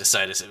was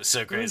appendicitis. It was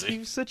so He crazy.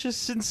 was such a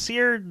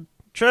sincere,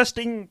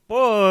 trusting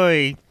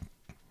boy.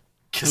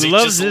 Because Who he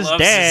loves just his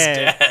loves dad.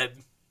 his dad.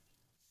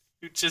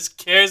 Who just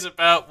cares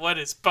about what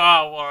his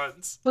pa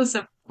wants.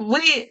 Listen,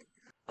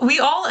 we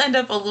all end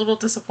up a little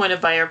disappointed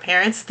by our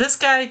parents. This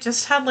guy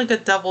just had a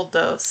double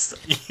dose.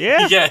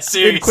 Yeah. Yeah,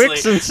 seriously. In quick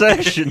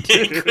succession, In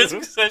too. quick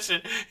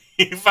succession.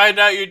 You find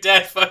out your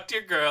dad fucked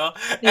your girl.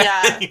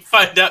 Yeah. And you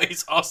find out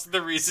he's also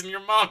the reason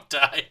your mom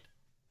died.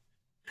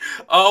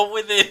 All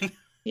within...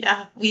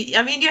 Yeah,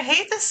 you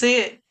hate to see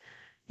it.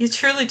 You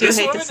truly do This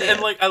hate woman, to see and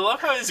it. I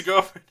love how his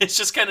girlfriend is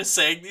just kind of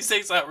saying these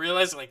things without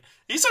realizing,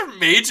 these are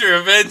major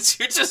events.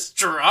 You're just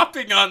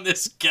dropping on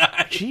this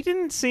guy. She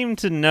didn't seem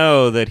to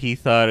know that he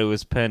thought it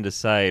was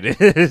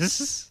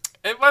appendicitis.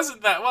 It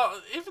wasn't that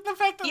well. Even the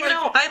fact that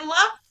I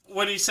love.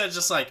 when he said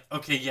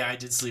okay, yeah, I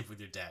did sleep with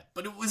your dad,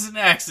 but it was an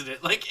accident.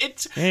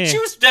 Yeah. She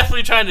was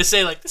definitely trying to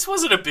say this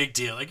wasn't a big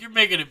deal. You're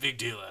making a big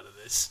deal out of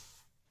this.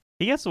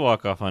 He gets to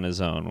walk off on his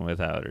own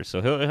without her,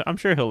 so I'm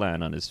sure he'll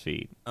land on his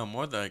feet. Oh,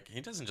 more he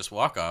doesn't just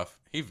walk off.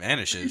 He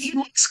vanishes. He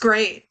looks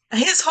great.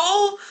 His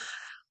whole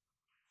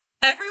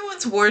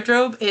Everyone's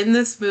wardrobe in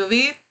this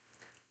movie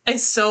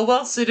is so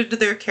well suited to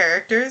their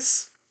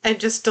characters and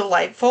just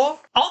delightful.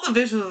 All the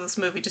visuals of this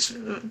movie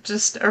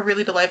just are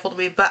really delightful to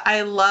me, but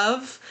I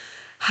love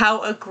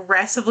how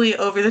aggressively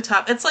over the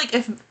top. It's like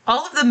if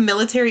all of the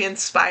military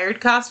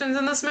inspired costumes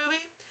in this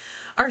movie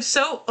are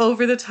so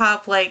over the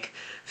top, like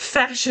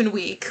Fashion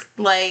Week,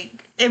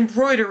 like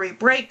embroidery,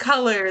 bright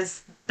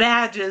colors,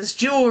 badges,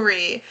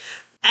 jewelry,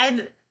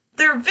 and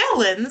they're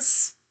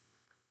villains,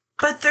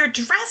 but they're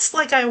dressed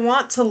like I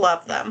want to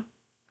love them.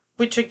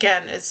 Which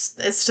again is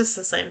it's just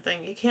the same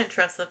thing. You can't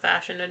trust the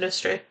fashion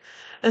industry.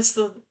 It's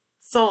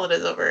all it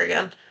is over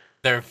again.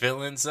 They're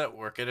villains that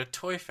work at a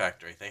toy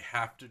factory. They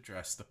have to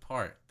dress the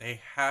part.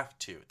 They have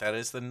to. That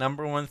is the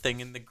number one thing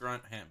in the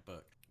Grunt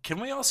Handbook. Can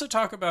we also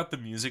talk about the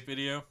music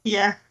video?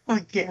 Yeah,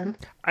 again.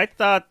 I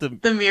thought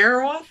The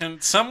mirror one?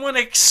 Can someone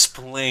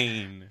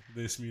explain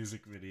this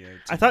music video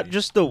to I thought me?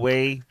 just the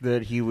way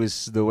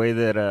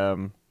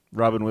that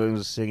Robin Williams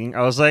was singing,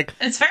 I was like,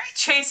 It's very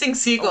Chasing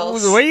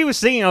Seagulls. the way he was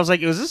singing, I was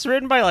like, was this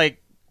written by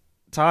like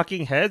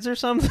Talking Heads or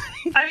something?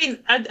 I mean,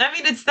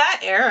 it's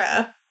that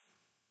era.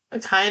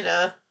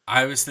 Kinda.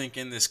 I was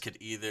thinking this could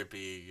either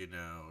be,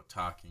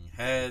 Talking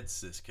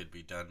Heads. This could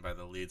be done by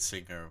the lead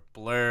singer of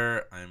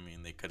Blur. I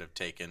mean, they could have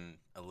taken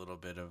a little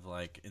bit of,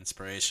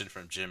 inspiration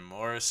from Jim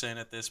Morrison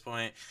at this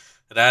point.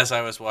 But as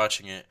I was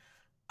watching it,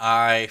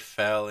 I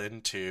fell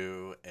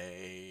into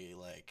a,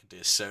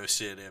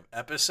 dissociative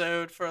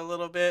episode for a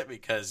little bit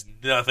because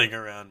nothing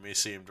around me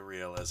seemed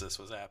real as this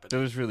was It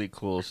happening. was really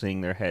cool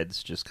seeing their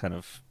heads just kind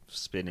of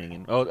spinning.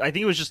 And I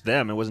think it was just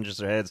them. It wasn't just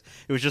their heads.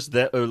 It was just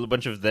a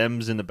bunch of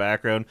thems in the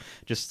background,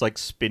 just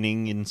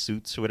spinning in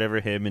suits or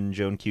whatever. Him and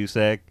Joan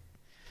Cusack.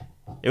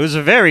 It was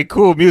a very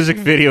cool music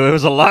video. It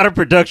was a lot of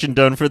production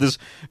done for this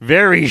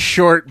very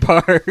short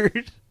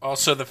part.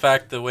 Also,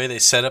 the way they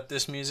set up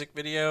this music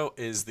video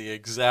is the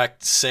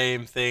exact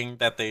same thing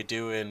that they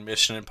do in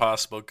Mission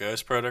Impossible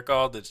Ghost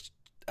Protocol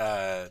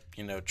to,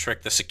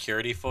 trick the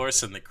security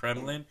force in the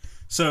Kremlin.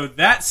 So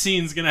that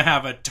scene's going to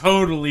have a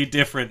totally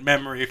different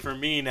memory for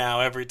me now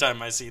every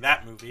time I see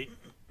that movie.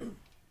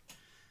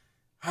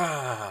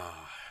 I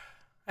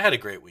had a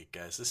great week,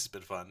 guys. This has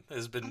been fun.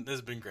 This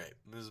has been great.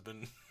 This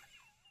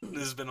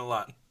has been a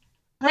lot.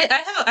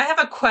 I have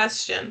a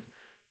question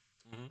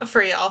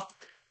for y'all.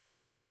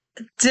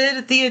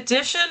 Did the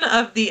addition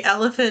of the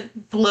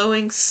elephant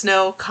blowing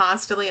snow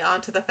constantly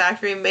onto the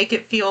factory make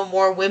it feel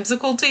more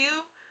whimsical to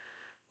you?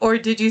 Or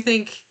did you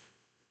think,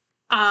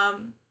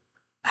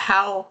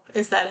 how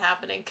is that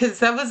happening? Because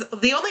that was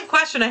the only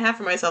question I had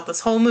for myself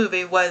this whole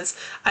movie was,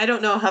 I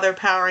don't know how they're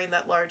powering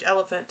that large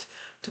elephant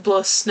to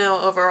blow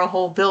snow over a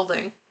whole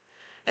building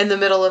in the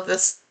middle of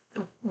this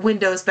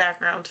Windows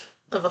background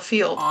of a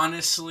field.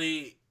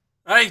 Honestly,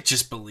 I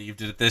just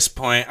believed it at this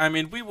point. I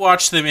mean, we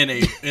watched them in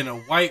a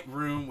white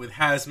room with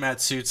hazmat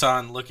suits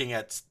on, looking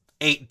at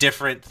 8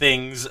 different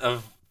things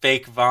of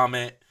fake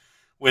vomit,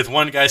 with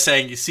one guy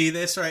saying, "You see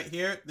this right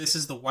here? This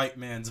is the white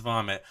man's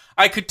vomit."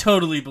 I could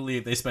totally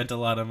believe they spent a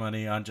lot of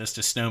money on just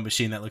a snow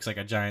machine that looks like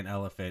a giant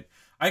elephant.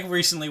 I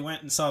recently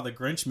went and saw the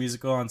Grinch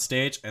musical on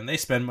stage, and they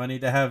spend money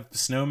to have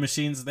snow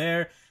machines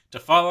there to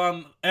fall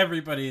on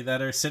everybody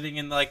that are sitting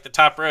in the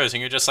top rows,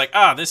 and you're just like,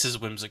 this is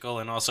whimsical,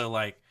 and also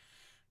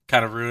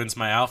kind of ruins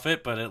my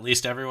outfit, but at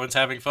least everyone's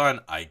having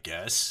fun, I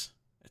guess.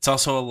 It's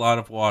also a lot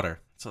of water.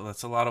 So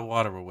that's a lot of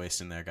water we're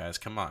wasting there, guys.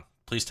 Come on.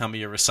 Please tell me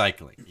you're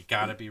recycling. You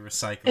gotta be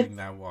recycling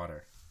that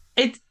water.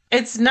 It's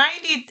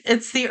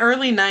the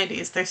early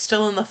 90s. They're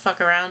still in the fuck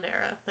around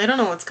era. They don't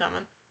know what's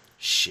coming.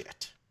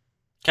 Shit.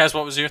 Kaz,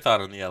 what was your thought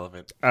on the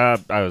elephant? I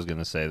was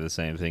gonna say the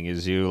same thing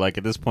as you.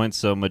 At this point,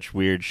 so much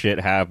weird shit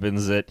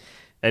happens that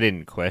I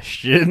didn't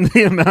question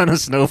the amount of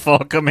snowfall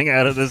coming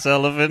out of this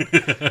elephant.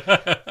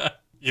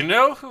 You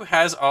know who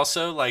has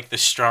also the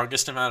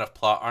strongest amount of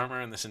plot armor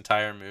in this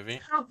entire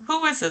movie?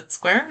 Who is it,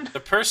 Square? The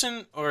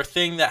person or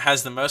thing that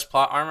has the most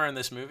plot armor in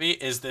this movie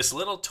is this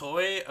little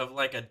toy of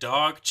a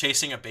dog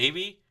chasing a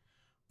baby.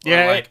 Or,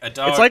 Yeah, a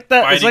dog it's like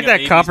that. It's biting like a that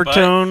baby's copper butt.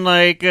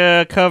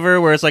 tone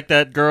cover where it's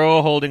that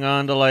girl holding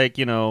on to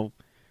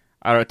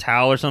a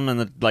towel or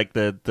something, and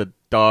the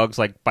dog's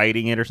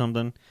biting it or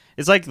something.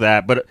 It's like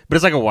that, but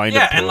it's like a wind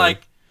up. Yeah, and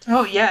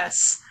Oh,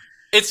 yes.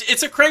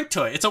 It's a crank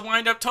toy. It's a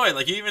wind-up toy.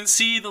 You even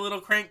see the little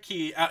crank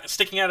key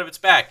sticking out of its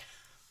back.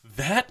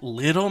 That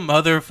little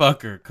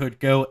motherfucker could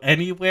go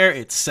anywhere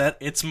it set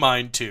its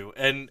mind to,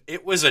 and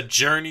it was a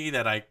journey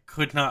that I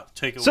could not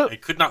take away. I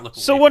could not look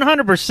away. So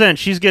 100%,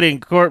 she's getting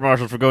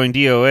court-martialed for going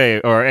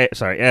DOA or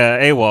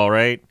AWOL,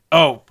 right?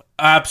 Oh,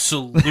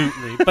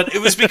 absolutely. But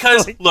it was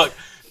because look,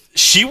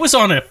 she was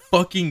on a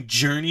fucking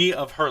journey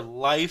of her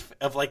life,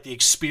 of the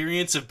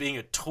experience of being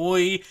a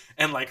toy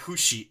and who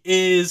she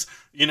is.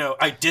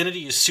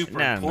 Identity is super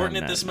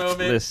important at this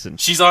moment. Listen,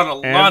 she's on a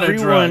lot of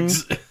everyone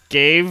drugs.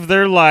 gave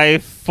their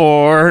life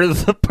for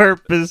the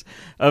purpose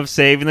of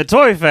saving the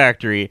toy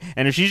factory,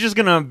 and if she's just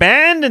gonna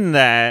abandon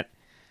that,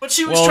 But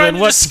she was Well, trying then to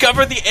what's-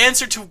 discover the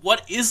answer to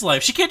what is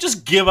life. She can't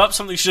just give up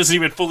something she doesn't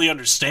even fully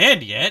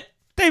understand yet.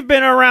 they've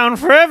been around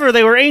forever.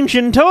 They were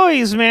ancient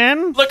toys,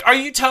 man. Look, are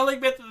you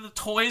telling me that the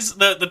toys,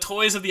 the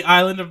toys of the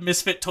island of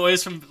misfit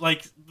toys from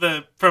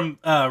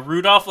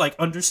Rudolph like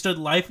understood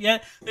life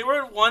yet. They were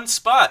in one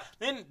spot.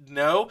 They didn't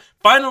know.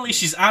 Finally,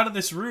 she's out of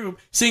this room,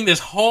 seeing this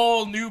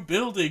whole new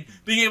building,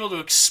 being able to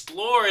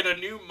explore in a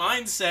new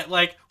mindset.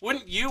 Like,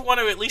 wouldn't you want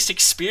to at least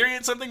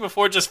experience something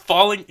before just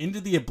falling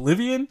into the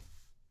oblivion?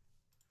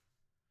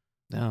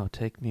 No,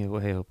 take me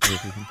away,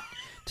 Oblivion.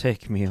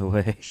 Take me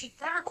away.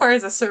 That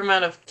requires a certain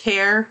amount of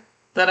care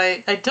that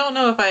I don't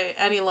know if I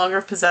any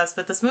longer possess,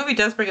 but this movie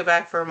does bring it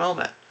back for a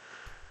moment.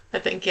 I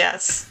think,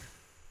 yes.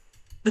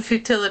 The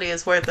futility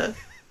is worth it.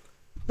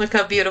 Look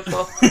how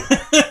beautiful.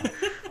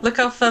 Look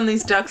how fun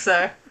these ducks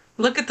are.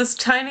 Look at this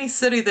tiny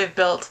city they've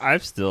built. I'm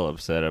still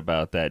upset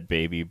about that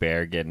baby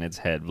bear getting its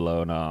head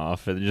blown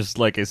off. And just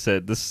like I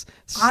said, this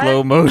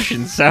slow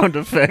motion sound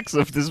effects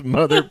of this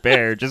mother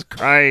bear just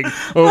crying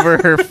over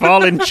her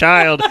fallen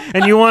child.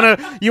 And you want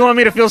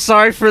me to feel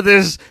sorry for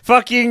this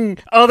fucking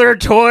other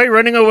toy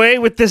running away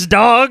with this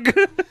dog?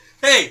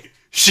 Hey,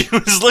 she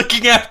was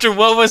looking after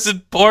what was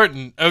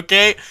important,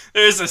 okay?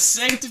 There's a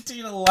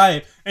sanctity to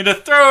life, and to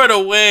throw it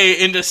away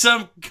into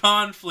some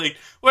conflict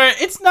where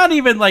it's not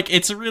even like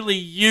it's really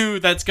you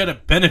that's gonna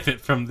benefit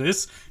from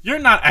this. You're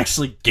not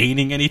actually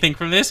gaining anything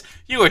from this.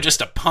 You are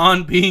just a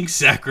pawn being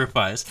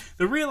sacrificed.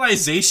 The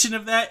realization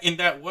of that in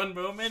that one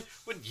moment,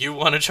 Wouldn't you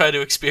want to try to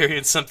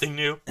experience something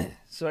new?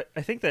 So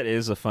I think that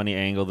is a funny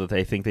angle that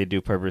I think they do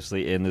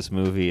purposely in this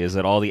movie, is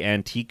that all the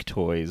antique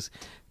toys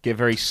get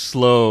very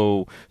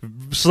slow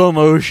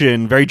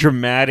motion, very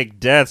dramatic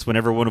deaths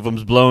whenever one of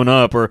them's blown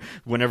up, or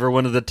whenever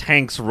one of the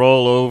tanks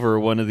roll over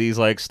one of these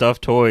like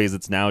stuffed toys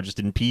that's now just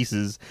in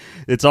pieces.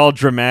 It's all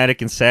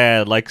dramatic and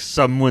sad, like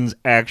someone's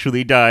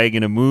actually dying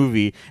in a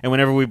movie. And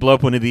whenever we blow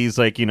up one of these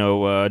like,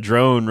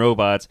 drone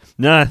robots,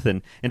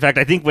 nothing. In fact,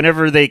 I think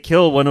whenever they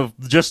kill one of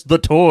just the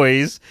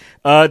toys,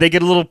 they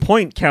get a little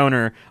point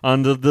counter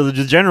on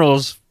the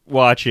generals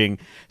watching,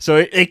 so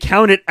it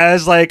counted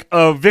as like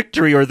a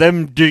victory or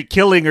them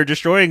killing or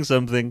destroying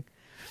something.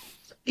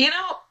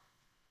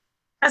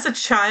 As a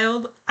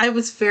child, I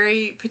was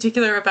very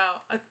particular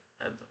about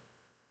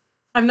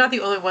I'm not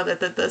the only one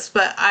that did this,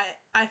 but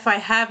if I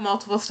had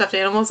multiple stuffed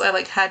animals,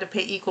 I had to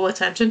pay equal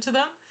attention to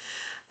them.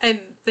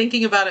 And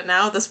thinking about it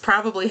now, this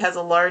probably has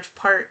a large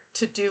part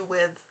to do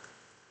with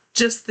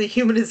just the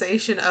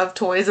humanization of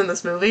toys in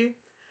this movie.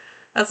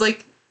 As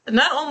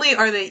not only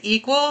are they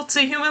equal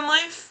to human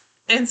life,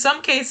 in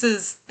some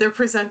cases, they're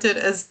presented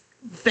as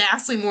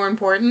vastly more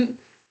important,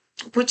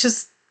 which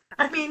is,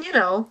 I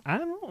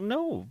don't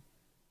know.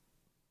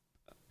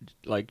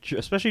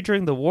 Especially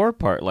during the war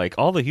part,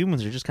 all the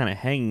humans are just kind of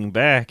hanging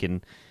back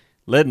and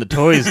letting the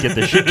toys get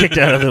the shit kicked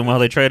out of them while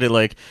they try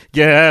to,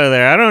 get out of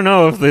there. I don't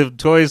know if the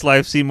toys'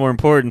 life seem more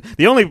important.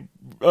 The only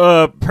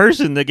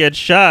person that gets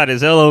shot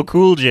is LL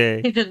Cool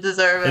J. He didn't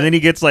deserve it. And then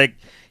he gets,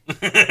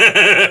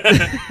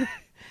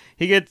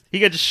 He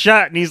gets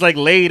shot and he's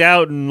laid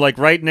out and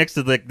right next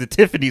to the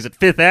Tiffany's at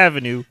Fifth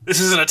Avenue. This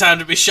isn't a time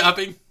to be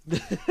shopping.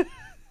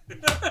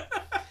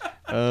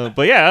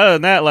 But yeah, other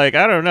than that,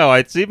 I don't know.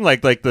 It seemed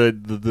like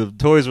the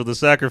toys were the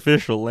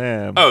sacrificial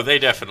lamb. Oh, they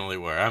definitely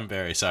were. I'm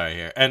very sorry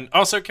here. And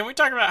also, can we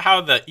talk about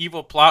how the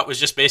evil plot was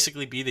just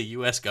basically be the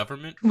U.S.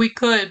 government? We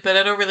could, but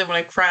I don't really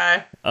want to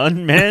cry.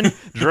 Unmanned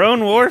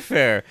drone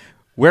warfare,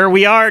 where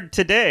we are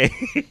today.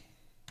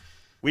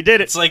 We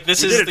did it. It's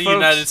this is the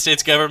United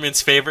States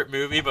government's favorite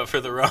movie, but for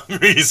the wrong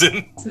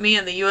reason. It's me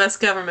and the U.S.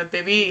 government,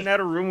 baby. We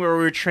had a room where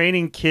we were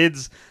training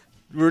kids.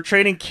 We were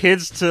training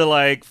kids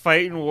to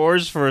fight in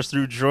wars for us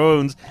through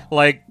drones,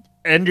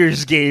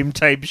 Ender's Game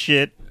type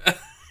shit.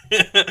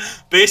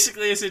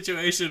 Basically, a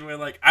situation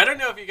where I don't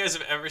know if you guys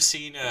have ever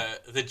seen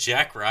the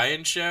Jack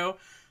Ryan show,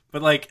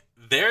 but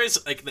there's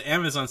the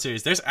Amazon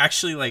series. There's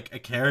actually a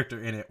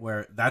character in it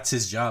where that's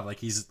his job.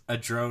 He's a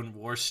drone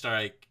war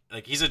strike.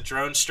 He's a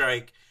drone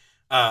strike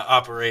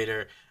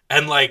operator,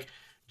 and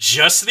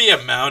just the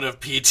amount of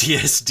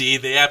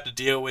PTSD they have to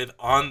deal with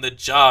on the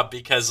job,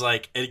 because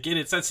again,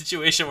 it's that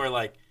situation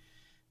where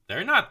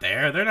they're not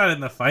there, they're not in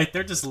the fight,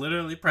 they're just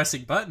literally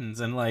pressing buttons,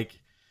 and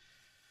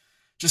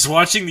just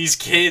watching these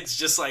kids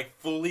just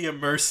fully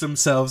immerse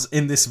themselves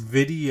in this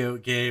video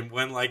game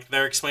when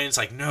they're explaining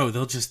it's no,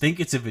 they'll just think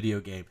it's a video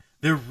game.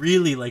 They're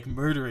really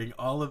murdering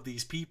all of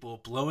these people,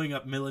 blowing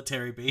up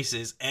military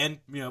bases and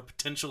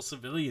potential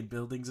civilian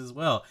buildings as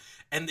well.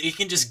 And they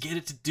can just get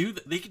it to do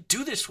that. They can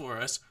do this for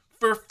us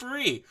for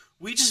free.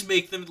 We just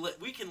make them.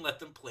 We can let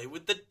them play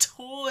with the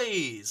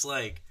toys.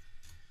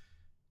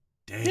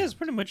 Damn. Yeah, it's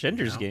pretty much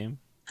Ender's Game.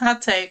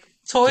 Hot take.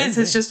 Toys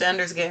is just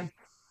Ender's Game.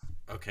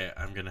 Okay,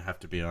 I'm gonna have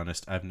to be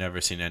honest. I've never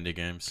seen Ender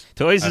Games.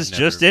 Toys is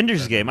just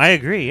Ender's Game. I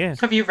agree. Yeah.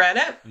 Have you read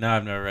it? No,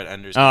 I've never read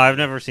Ender's Oh, Game. I've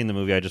never seen the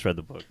movie. I just read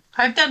the book.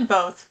 I've done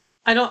both.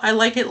 I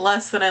like it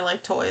less than I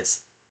like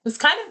Toys. It's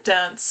kind of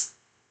dense.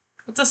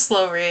 It's a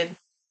slow read.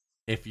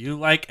 If you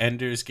like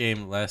Ender's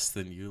Game less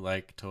than you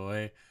like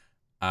Toy,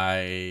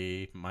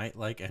 I might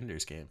like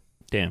Ender's Game.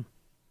 Damn.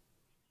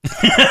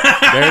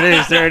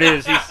 There it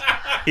is.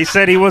 He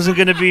said he wasn't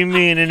going to be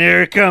mean, and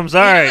here it comes.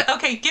 All right.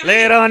 Okay,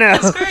 lay it on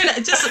out. Just lay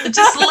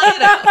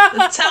it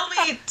out.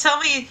 Tell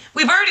me.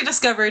 We've already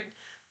discovered.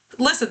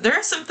 Listen, there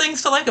are some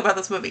things to like about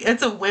this movie.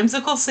 It's a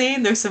whimsical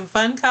scene. There's some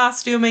fun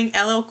costuming.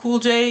 LL Cool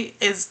J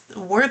is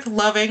worth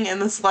loving in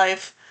this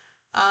life.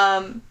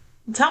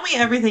 Tell me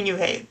everything you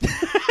hate.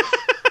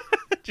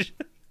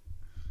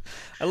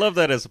 I love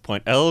that as a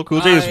point. LL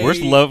Cool J is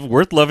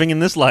worth loving in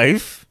this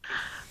life.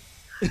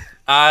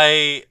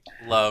 I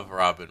love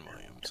Robin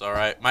Williams, all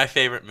right? My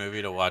favorite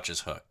movie to watch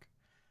is Hook.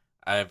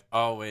 I've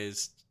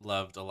always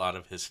loved a lot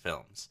of his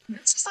films.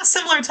 It's just a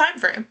similar time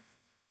frame.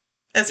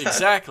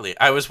 Exactly.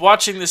 I was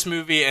watching this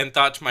movie and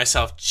thought to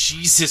myself,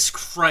 Jesus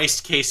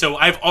Christ, Queso,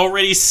 I've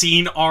already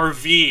seen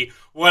RV.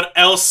 What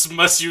else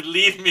must you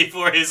leave me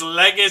for his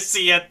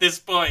legacy at this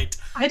point?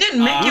 I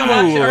didn't make you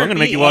watch RV. I'm going to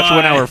make you watch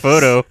 1 Hour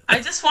Photo.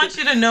 I just want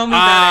you to know me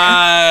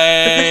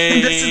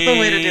better. This is the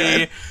way to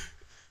do it.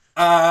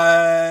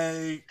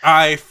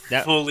 I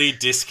fully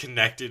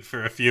disconnected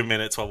for a few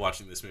minutes while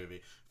watching this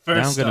movie.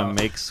 First now I'm going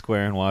to make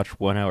Square and watch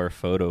 1 Hour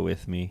Photo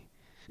with me.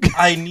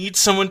 I need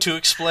someone to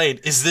explain.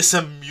 Is this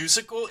a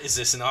musical? Is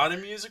this not a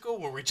musical?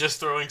 Were we just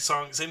throwing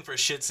songs in for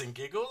shits and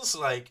giggles?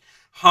 Like,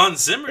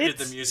 Hans Zimmer did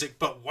the music,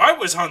 but why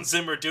was Hans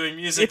Zimmer doing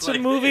music It's like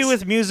a movie this?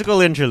 with musical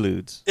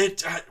interludes.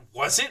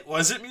 Was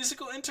it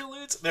musical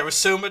interludes? There was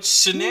so much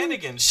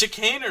shenanigans,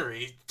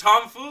 chicanery,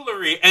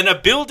 tomfoolery, and a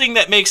building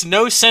that makes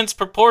no sense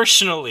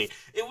proportionally.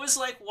 It was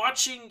like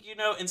watching,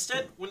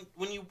 instead,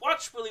 when you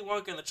watch Willy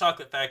Wonka and the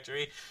Chocolate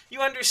Factory,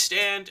 you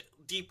understand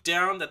deep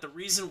down that the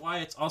reason why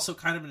it's also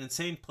kind of an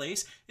insane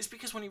place is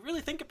because when you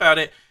really think about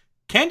it,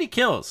 candy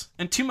kills,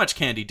 and too much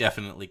candy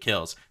definitely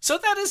kills. So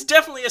that is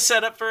definitely a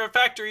setup for a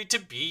factory to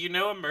be,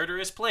 a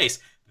murderous place.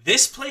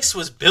 This place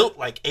was built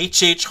like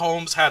H.H.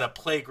 Holmes had a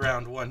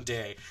playground one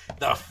day.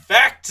 The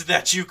fact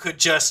that you could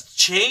just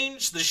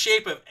change the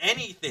shape of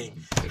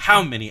anything.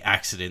 How many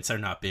accidents are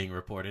not being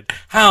reported?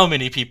 How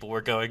many people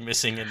were going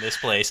missing in this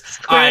place?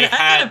 I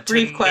had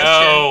to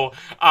know.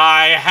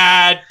 I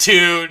had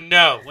to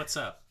know. What's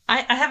up?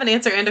 I have an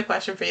answer and a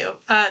question for you.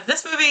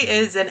 This movie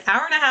is an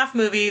hour-and-a-half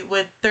movie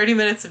with 30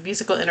 minutes of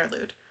musical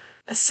interlude.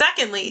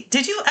 Secondly,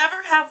 did you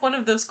ever have one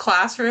of those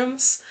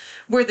classrooms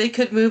where they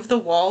could move the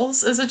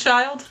walls as a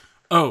child?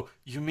 Oh,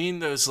 you mean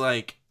those,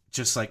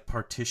 just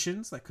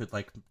partitions that could,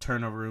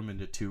 turn a room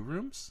into 2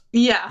 rooms?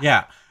 Yeah.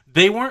 Yeah.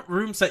 They weren't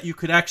rooms that you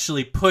could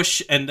actually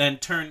push and then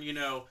turn,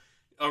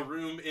 a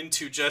room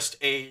into just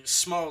a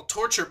small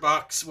torture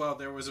box while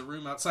there was a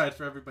room outside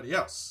for everybody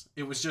else.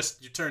 It was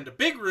just, you turned a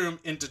big room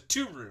into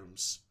 2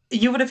 rooms.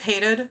 You would have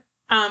hated.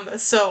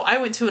 So I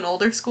went to an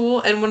older school,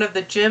 and one of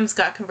the gyms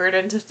got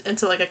converted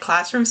into a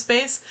classroom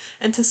space.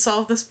 And to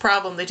solve this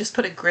problem, they just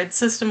put a grid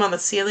system on the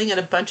ceiling and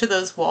a bunch of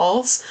those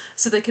walls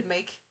so they could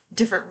make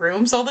different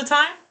rooms all the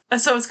time.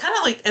 So it's kind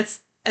of like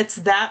it's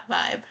that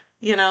vibe.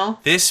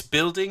 This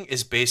building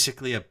is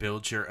basically a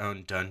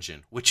build-your-own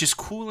dungeon, which is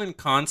cool in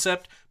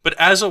concept, but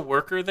as a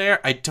worker there,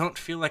 I don't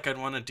feel like I'd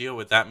want to deal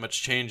with that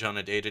much change on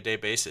a day-to-day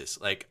basis.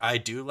 I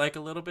do like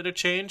a little bit of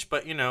change,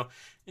 but,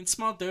 in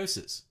small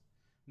doses.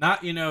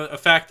 Not, a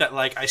fact that,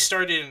 I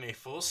started in a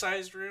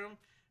full-sized room,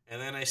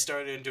 and then I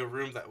started into a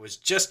room that was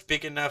just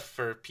big enough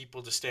for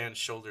people to stand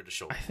shoulder to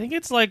shoulder. I think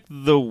it's like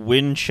the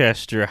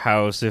Winchester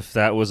house, if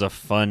that was a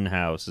fun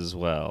house as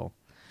well.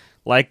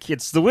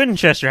 It's the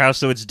Winchester house,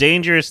 so it's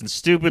dangerous and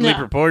stupidly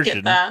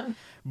proportioned. Get that.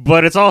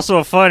 But it's also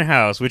a fun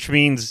house, which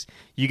means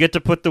you get to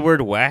put the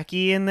word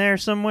wacky in there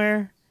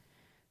somewhere.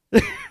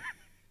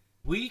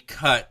 We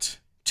cut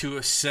to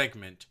a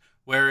segment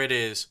where it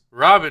is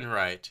Robin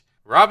Wright,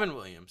 Robin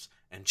Williams,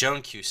 and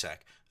Joan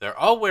Cusack. They're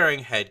all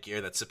wearing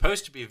headgear that's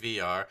supposed to be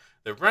VR.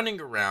 They're running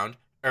around,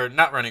 or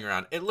not running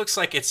around. It looks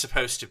like it's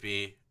supposed to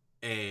be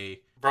a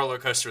roller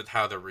coaster with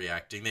how they're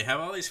reacting. They have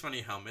all these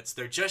funny helmets.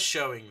 They're just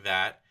showing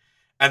that.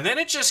 And then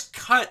it just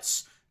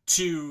cuts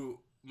to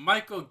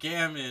Michael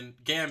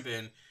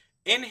Gambon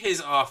in his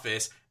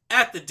office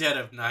at the dead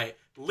of night,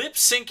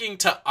 lip-syncing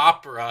to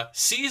opera,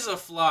 sees a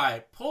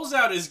fly, pulls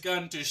out his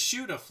gun to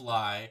shoot a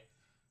fly,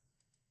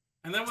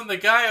 and then when the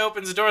guy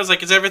opens the door, it's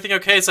like, is everything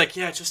okay? It's like,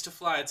 yeah, just a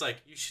fly. It's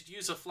like, you should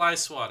use a fly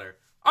swatter.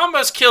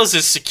 Almost kills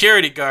his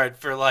security guard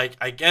for,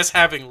 I guess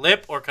having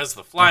lip, or because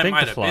the fly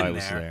might have been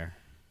there.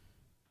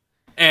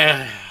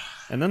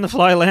 And then the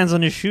fly lands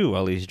on his shoe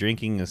while he's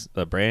drinking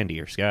a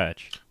brandy or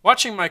scotch.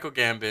 Watching Michael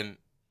Gambon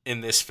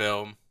in this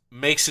film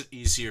makes it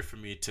easier for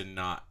me to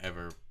not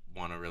ever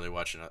want to really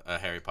watch a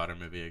Harry Potter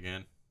movie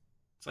again.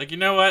 It's like, you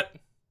know what?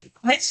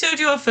 I showed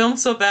you a film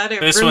so bad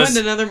it ruined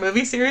another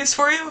movie series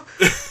for you.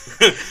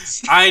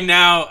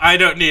 I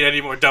don't need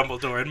any more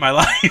Dumbledore in my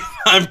life.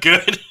 I'm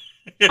good.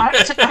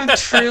 I'm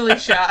truly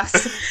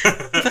shocked.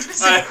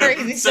 That's a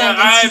crazy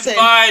sentence to say.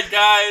 I'm fine,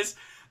 guys.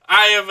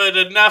 I have had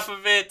enough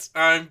of it.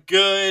 I'm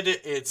good.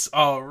 It's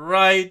all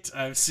right.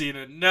 I've seen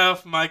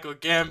enough Michael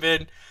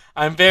Gambon.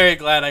 I'm very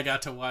glad I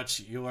got to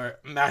watch your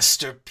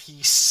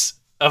masterpiece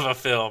of a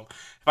film.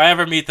 If I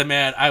ever meet the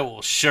man, I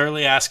will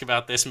surely ask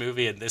about this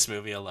movie and this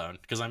movie alone,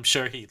 because I'm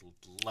sure he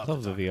I love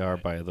love to the talk VR, about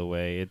it. by the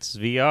way. It's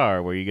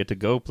VR where you get to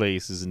go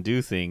places and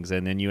do things,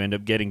 and then you end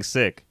up getting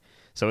sick.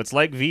 So it's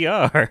like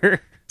VR.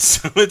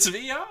 So it's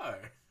VR.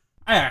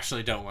 I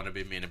actually don't want to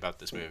be mean about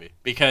this movie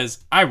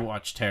because I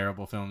watch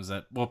terrible films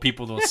that, well,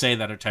 people will say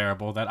that are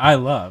terrible that I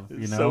love.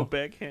 You know, So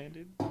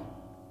backhanded.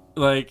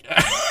 like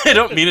I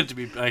don't mean it to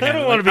be. Like, I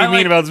don't want to be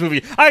mean about this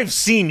movie. I've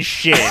seen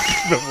shit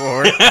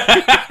before.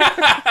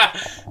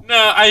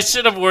 No, I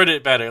should have worded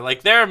it better.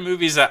 Like, there are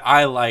movies that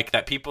I like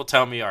that people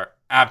tell me are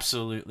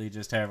absolutely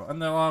just terrible,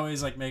 and they'll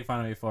always like make fun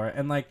of me for it.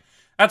 And like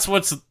that's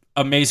what's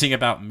amazing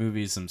about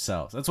movies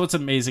themselves. That's what's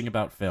amazing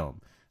about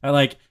film.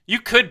 Like you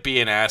could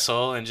be an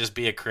asshole and just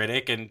be a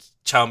critic and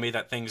tell me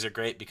that things are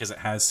great because it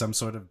has some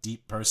sort of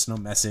deep personal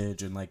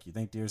message, and like you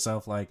think to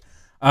yourself like,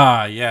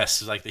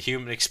 yes, like the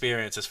human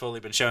experience has fully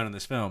been shown in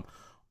this film.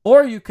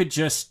 or you could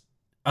just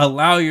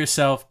allow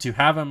yourself to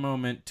have a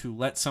moment to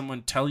let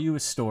someone tell you a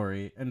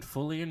story and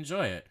fully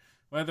enjoy it.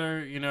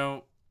 Whether, you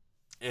know,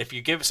 if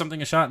you give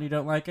something a shot and you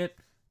don't like it,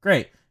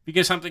 great. If you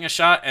give something a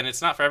shot and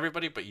it's not for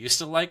everybody but you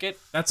still like it,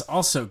 That's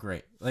also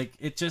great. Like,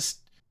 it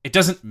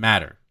doesn't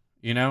matter.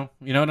 You know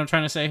what I'm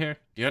trying to say here?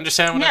 do you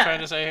understand what Yeah. I'm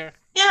trying to say here?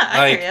 Yeah, I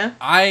Like, hear you.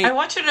 I I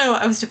want you to know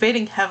I was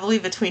debating heavily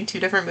between two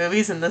different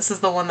movies, and this is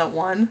the one that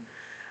won.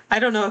 I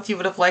don't know if you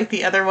would have liked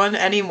the other one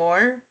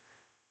anymore.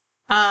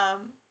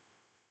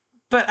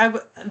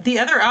 But the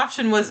other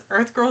option was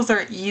Earth Girls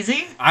Are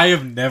Easy. I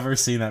have never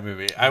seen that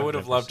movie. I would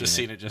have never loved to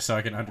seen seen it. just so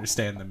I can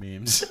understand the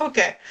memes.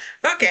 Okay.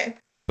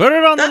 Put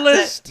it on the That's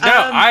list. it.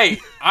 No,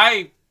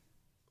 I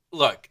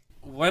look,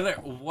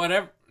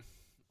 whatever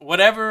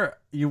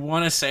you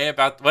want to say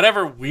about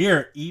whatever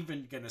we're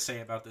even going to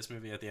say about this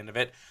movie at the end of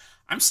it,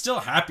 I'm still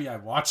happy I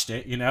watched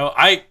it, you know?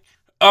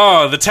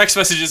 the text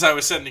messages I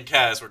was sending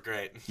Kaz were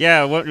great.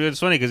 Yeah, it's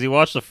funny because he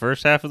watched the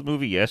first half of the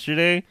movie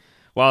yesterday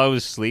while I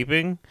was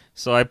sleeping.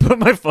 So I put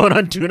my phone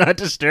on Do Not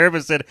Disturb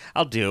and said,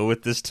 I'll deal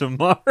with this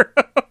tomorrow.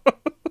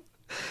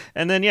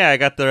 And then, yeah, I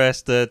got the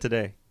rest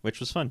today, which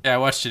was fun. Yeah, I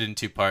watched it in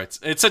 2 parts.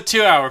 It's a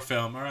 2-hour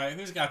film, all right?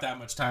 Who's got that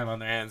much time on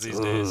their hands these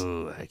days?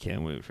 Ooh, I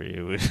can't wait for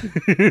you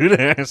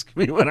to ask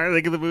me when I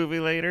think of the movie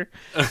later.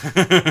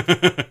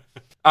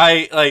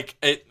 I like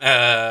it.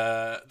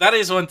 That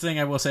is one thing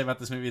I will say about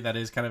this movie that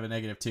is kind of a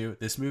negative too.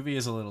 This movie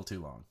is a little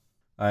too long.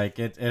 Like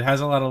it has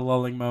a lot of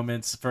lulling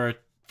moments for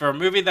a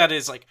movie that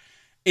is like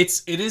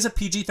it is a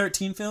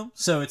PG-13 film,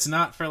 so it's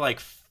not for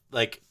like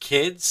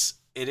kids.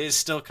 It is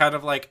still kind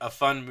of like a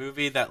fun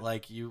movie that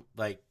like you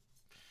like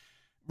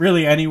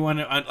really anyone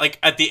like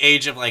at the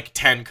age of like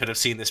 10 could have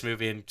seen this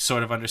movie and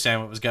sort of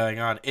understand what was going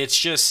on. It's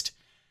just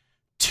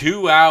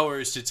 2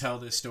 hours to tell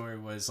this story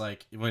was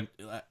like when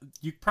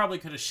you probably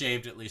could have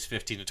shaved at least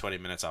 15 to 20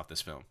 minutes off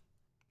this film.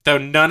 Though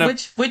none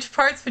of Which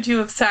parts would you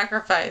have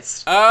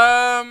sacrificed?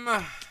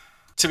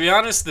 to be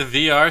honest, the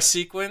VR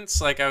sequence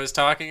like I was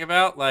talking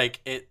about, like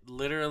it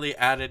literally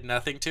added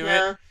nothing to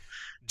it.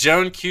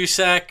 Joan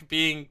Cusack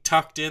being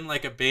tucked in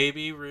like a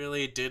baby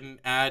really didn't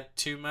add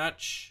too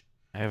much.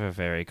 I have a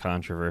very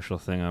controversial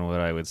thing on what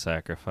I would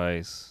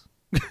sacrifice.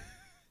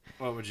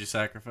 What would you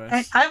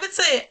sacrifice? I would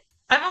say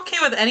I'm okay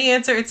with any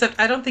answer except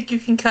I don't think you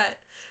can cut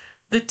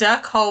the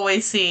duck hallway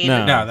scene.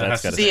 No, that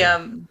that's has to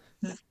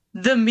gotta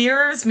The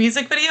Mirrors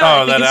music video. Oh,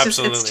 I think that it's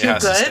absolutely it's too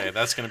has good. to stay.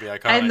 That's going to be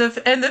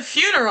iconic. And the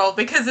funeral,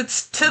 because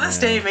it's to this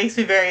day makes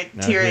me very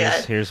Now, teary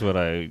eyed. here's what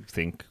I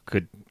think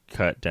could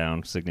cut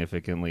down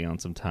significantly on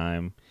some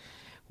time.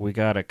 We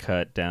gotta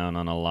cut down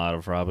on a lot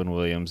of Robin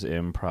Williams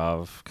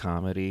improv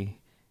comedy.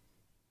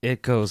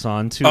 It goes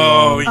on too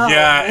long.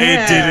 yeah,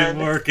 man. it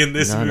didn't work in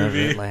this None of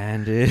movie. it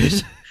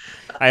landed.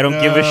 I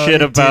don't give a No, shit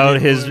it about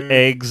didn't his work.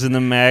 eggs in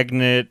the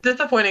magnet.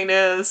 Disappointing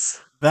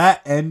news.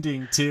 That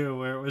ending too,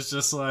 where it was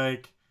just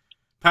like,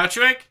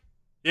 Patrick?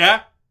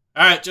 Yeah?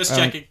 Alright, just I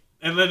don't- checking.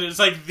 And then it's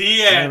like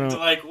the end. don't-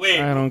 Like, wait.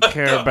 I don't what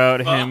care the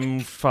about fuck?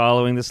 him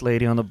following this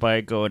lady on the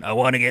bike going, I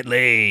want to get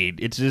laid.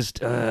 It's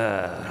just,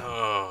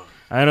 Oh.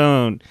 I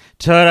don't.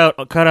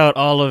 Cut out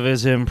all of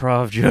his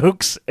improv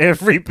jokes,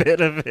 every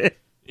bit of it.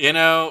 You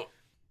know,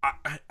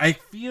 I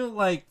feel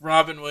like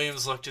Robin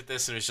Williams looked at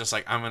this and was just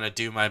like, I'm going to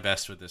do my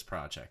best with this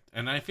project.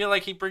 And I feel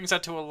like he brings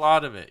that to a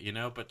lot of it, you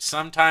know? But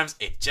sometimes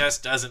it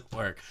just doesn't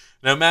work.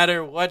 No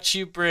matter what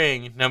you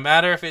bring, no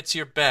matter if it's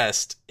your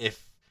best,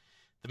 if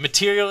the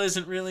material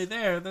isn't really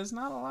there, there's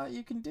not a lot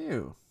you can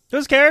do.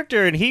 His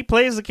character, and he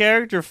plays the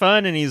character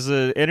fun, and he's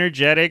an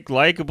energetic,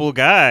 likable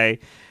guy.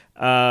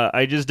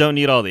 I just don't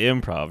need all the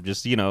improv.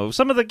 Just,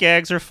 some of the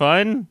gags are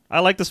fun. I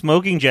like the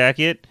smoking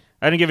jacket.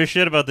 I didn't give a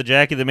shit about the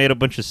jacket that made a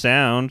bunch of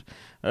sound.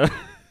 And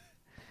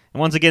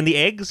once again, the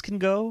eggs can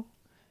go.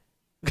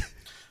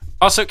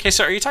 Also, okay,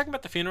 so are you talking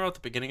about the funeral at the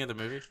beginning of the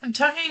movie? I'm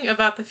talking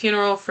about the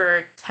funeral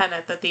for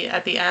Kenneth at the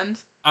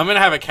end. I'm going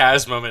to have a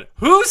Kaz moment.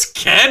 Who's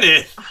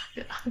Kenneth?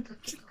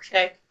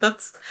 Okay,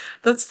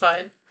 that's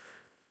fine.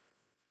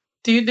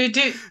 Do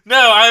you?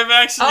 No, I'm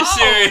actually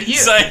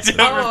serious. you- I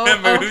don't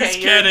remember okay, who's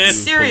you're Kenneth.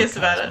 serious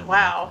about it.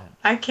 Wow,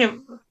 I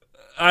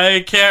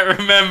can't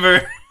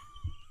remember.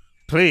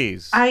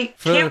 Please. I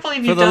can't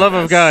believe For you've the done love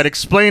of this. God,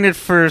 explain it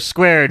for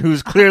Squared,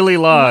 who's clearly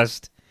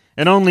lost.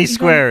 And only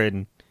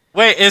Squared.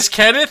 Wait, is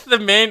Kenneth the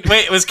main?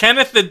 Wait, was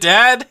Kenneth the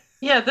dad?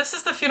 Yeah, this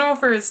is the funeral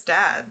for his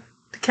dad.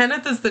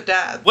 Kenneth is the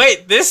dad.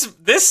 Wait, this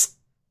place,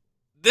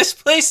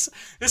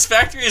 this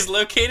factory is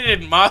located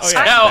in Moscow,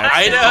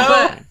 I know,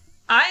 Idaho.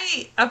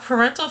 but a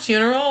parental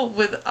funeral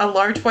with a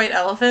large white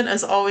elephant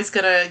is always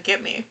gonna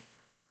get me.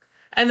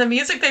 And the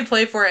music they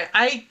play for it,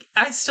 I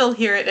still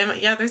hear it.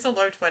 And yeah, there's a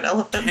large white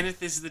elephant.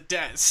 Kenneth is the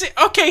dad. See,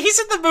 okay, he's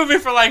in the movie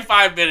for like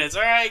 5 minutes.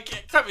 All right,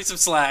 cut me some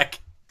slack.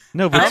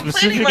 No, but I'm planning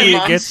specifically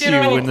my it gets mom's you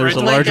funeral when there's a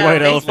with, large like,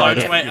 white a elephant large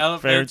at white your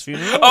elephant. parents'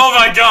 funeral. Oh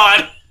my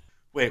god!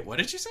 Wait, what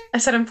did you say? I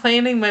said I'm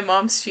planning my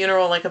mom's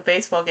funeral like a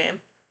baseball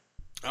game.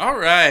 All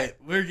right,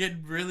 we're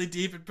getting really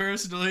deep and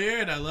personal here,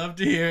 and I love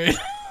to hear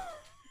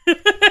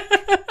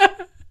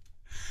it.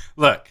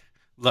 Look.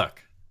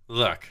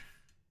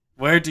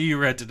 Where do you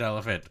rent an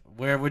elephant?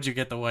 Where would you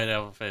get the white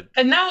elephant?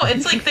 And no,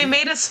 it's like they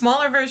made a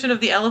smaller version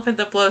of the elephant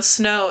that blows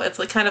snow. It's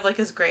like kind of like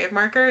his grave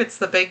marker. It's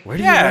the big. Where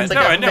do you Yeah, rent like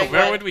no, a I know. big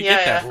Where white- would we yeah,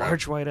 get that yeah. from?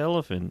 large white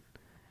elephant?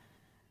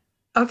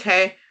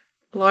 Okay,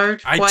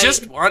 large I white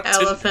just want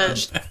elephant.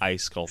 to.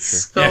 Ice sculpture.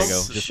 Yes. There you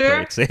go. Just Sure.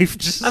 play it safe.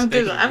 Just I'm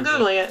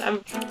googling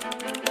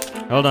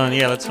it. hold on.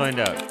 Yeah, let's find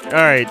out. All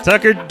right,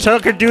 Tucker,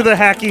 do the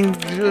hacking,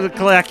 do the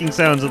clacking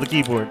sounds of the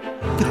keyboard.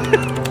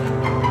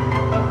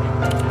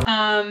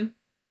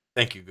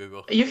 Thank you,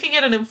 Google. You can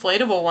get an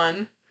inflatable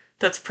one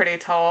that's pretty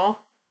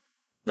tall.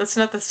 That's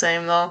not the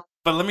same though.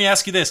 But let me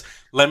ask you this.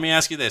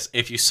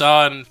 If you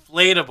saw an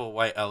inflatable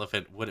white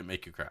elephant, would it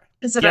make you cry?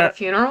 Is it Yeah. at a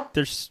funeral?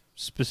 There's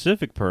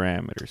specific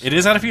parameters. It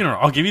is at a funeral.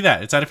 I'll give you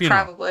that. It's at a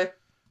funeral. Probably.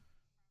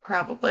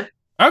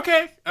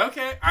 Okay.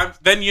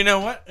 Then you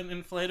know what? An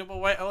inflatable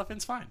white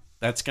elephant's fine.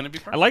 That's gonna be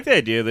perfect. I like the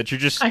idea that you're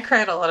just. I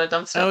cried a lot of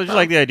dumb stuff. I just though.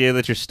 like the idea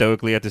that you're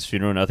stoically at this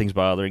funeral, nothing's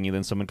bothering you.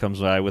 Then someone comes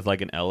by with like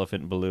an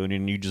elephant balloon,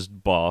 and you just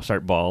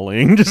start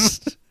bawling.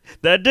 Just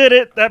that did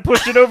it. That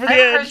pushed it over the I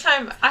have a hard edge.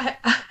 time.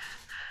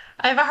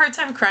 I have a hard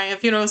time crying at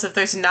funerals if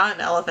there's not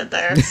an elephant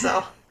there.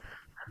 So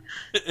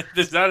If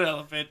there's not an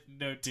elephant,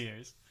 no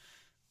tears.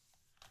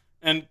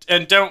 And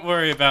don't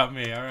worry about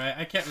me, all right?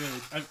 I can't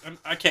really,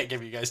 I can't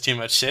give you guys too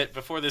much shit.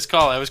 Before this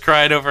call, I was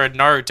crying over a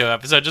Naruto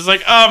episode, just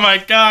like, oh my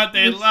god,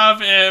 they love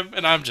him,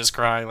 and I'm just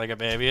crying like a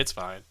baby. It's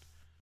fine.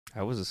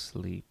 I was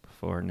asleep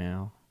before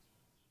now.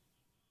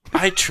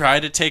 I try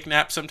to take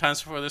naps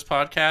sometimes before this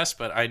podcast,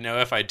 but I know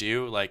if I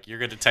do, like, you're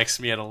gonna text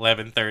me at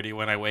 11:30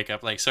 when I wake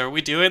up, like, so are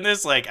we doing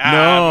this? Like, I'm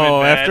No,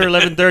 in bed. after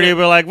 11:30,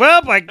 we're like,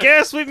 well, I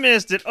guess we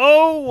missed it.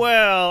 Oh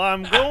well,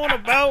 I'm going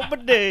about my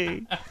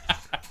day.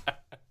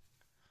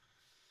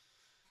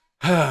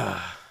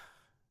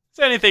 Is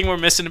there anything we're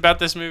missing about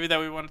this movie that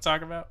we want to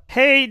talk about?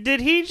 Hey,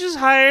 did he just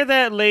hire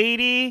that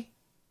lady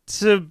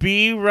to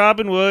be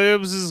Robin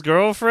Williams'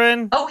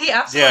 girlfriend? oh, he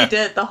absolutely Yeah.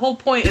 did. The whole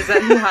point is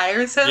that he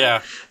hires him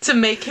Yeah. to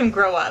make him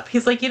grow up.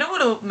 He's like, you know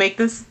what will make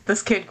this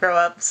kid grow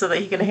up so that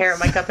he can inherit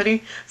my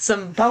company?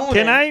 Some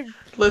boning.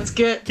 Let's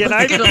get Can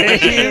let's I get a pay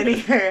lady him? in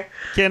here.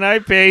 Can I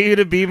pay you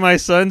to be my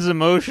son's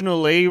emotional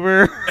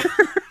labor?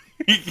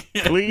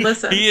 Please.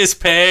 Listen, He is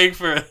paying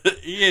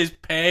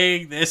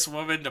this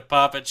woman to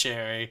pop a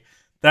cherry.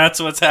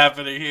 That's what's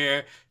happening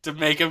here, to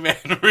make a man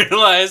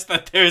realize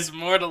that there's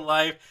more to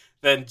life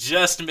than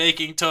just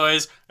making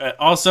toys, but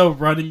also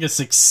running a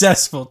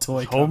successful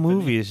toy The whole company.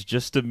 movie is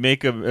just to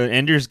make an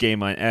Ender's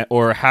Game on,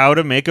 or how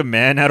to make a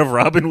man out of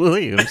Robin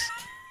Williams.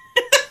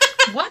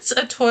 what's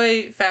a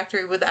toy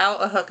factory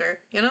without a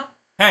hooker? You know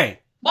Hey,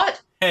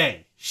 what?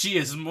 she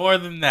is more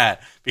than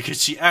that, because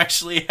she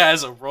actually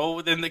has a role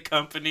within the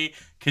company,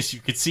 because you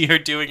could see her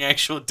doing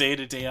actual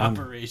day-to-day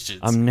operations.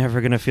 I'm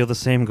never gonna feel the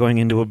same going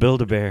into a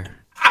Build-A-Bear.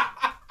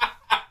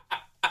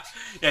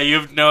 Yeah, you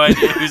have no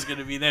idea who's going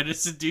to be there to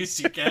seduce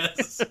you,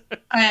 Cass.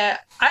 I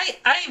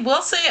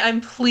will say I'm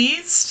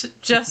pleased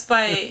just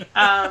by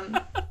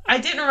I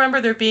didn't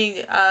remember there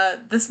being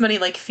this many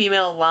like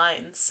female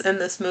lines in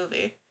this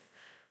movie.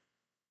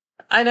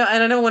 I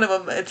know one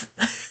of them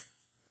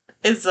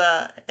is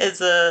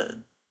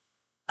a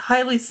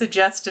highly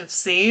suggestive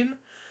scene,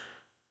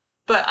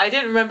 but I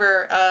didn't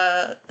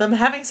remember them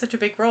having such a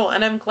big role,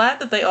 and I'm glad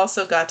that they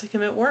also got to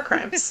commit war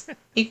crimes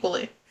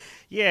equally.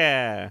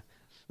 Yeah.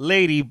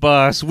 Lady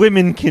boss,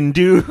 women can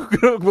do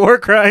war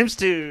crimes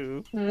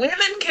too.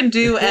 Women can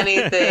do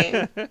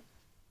anything.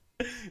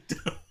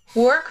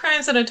 War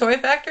crimes in a toy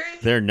factory?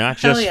 They're not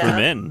Hell just for yeah.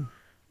 men.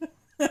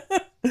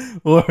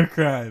 War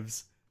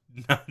crimes,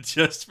 not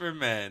just for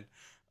men.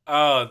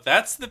 Oh,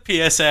 that's the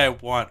PSA I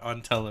want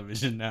on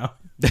television now.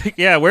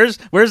 Yeah, where's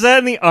that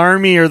in the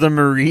Army or the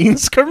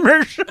Marines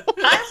commercial?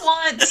 I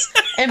want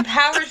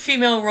empowered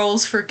female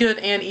roles for good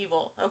and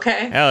evil,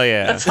 okay? Hell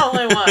yeah. That's all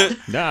I want.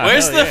 Nah,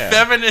 Where's hell the yeah.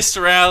 feminist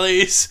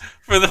rallies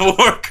for the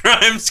war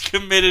crimes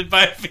committed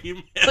by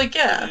females Like,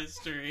 yeah. in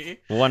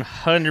history?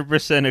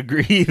 100%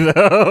 agree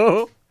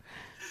though.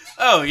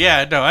 Oh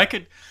yeah, no, I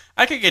could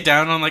get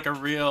down on like a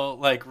real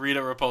like Rita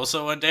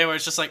Repulsa one day where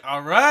it's just like,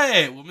 all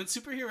right, woman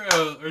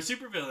superhero or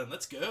supervillain,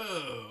 let's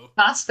go.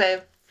 Boss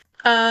babe.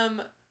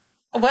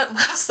 What?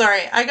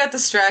 Sorry, I got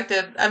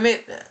distracted. I mean,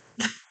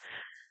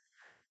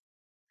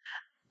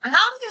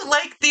 how do you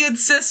like the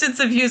insistence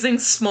of using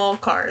small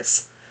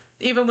cars?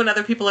 even when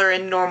other people are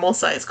in normal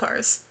size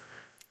cars.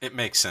 It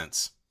makes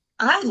sense.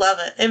 I love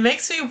it. It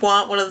makes me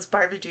want one of those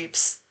Barbie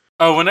Jeeps.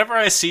 Oh, whenever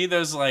I see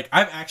those, like,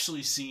 I've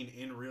actually seen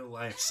in real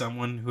life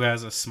someone who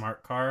has a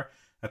smart car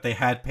that they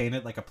had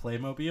painted like a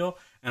Playmobil,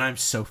 and I'm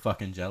so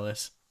fucking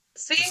jealous.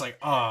 See? It's like,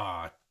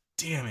 oh,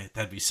 damn it,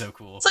 that'd be so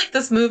cool. It's like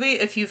this movie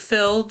if you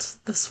filled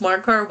the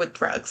smart car with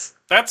drugs.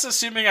 That's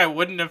assuming I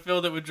wouldn't have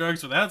filled it with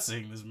drugs without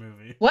seeing this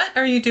movie. What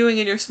are you doing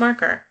in your smart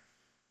car?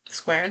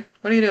 Squared?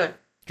 What are you doing?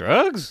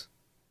 Drugs?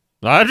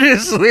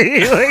 Obviously.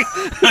 Like,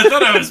 I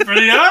thought I was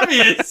pretty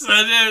obvious.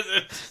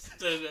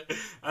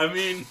 I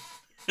mean,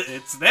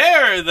 it's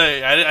there.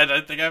 I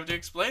don't think I have to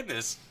explain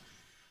this.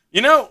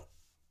 You know,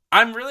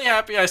 I'm really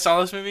happy I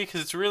saw this movie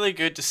because it's really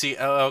good to see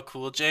LL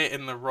Cool J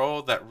in the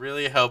role that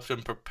really helped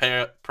him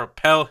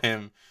propel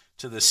him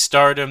to the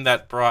stardom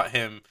that brought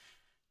him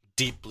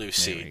Deep Blue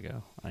Sea. there we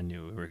go. I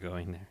knew we were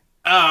going there.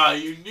 Oh,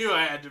 you knew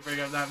I had to bring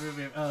up that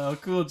movie. LL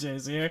Cool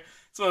J's here.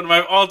 It's one of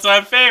my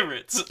all-time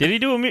favorites. Did he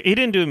do? He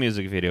didn't do a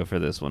music video for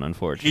this one,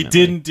 unfortunately. He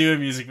didn't do a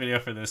music video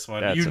for this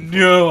one. That's You unfortunate.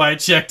 know I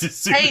checked as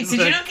soon Hey, as did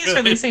you I know he's could.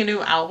 releasing a new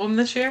album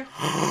this year?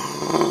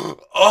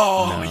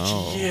 Oh,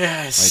 No,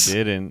 yes. I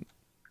didn't.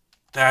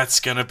 That's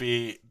going to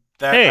be...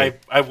 That Hey,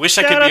 I wish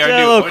I could Shout out be our to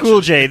new LL Orchard.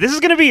 Cool J. This is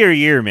gonna be your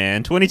year,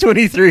 man.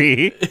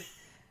 2023.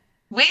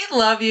 We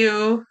love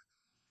you,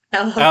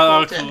 LL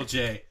LL Cool J. Cool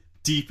J.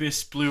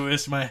 Deepest,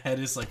 bluest, my head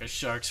is like a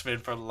shark's fin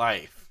for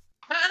life.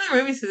 What other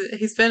movies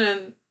he's been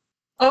in?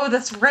 Oh,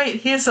 that's right.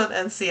 He is on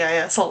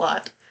NCIS a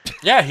lot.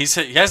 Yeah, he's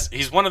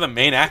one of the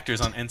main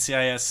actors on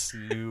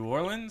NCIS New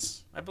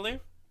Orleans, I believe.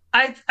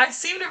 I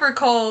seem to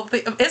recall.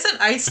 Isn't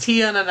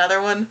Ice-T on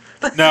another one?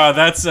 No,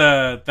 that's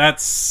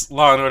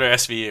Law and Order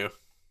SVU.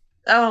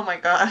 Oh my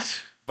gosh.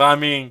 But I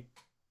mean,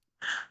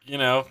 you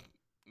know,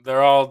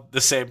 they're all the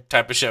same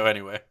type of show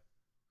anyway.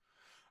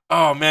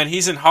 Oh man,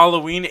 he's in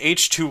Halloween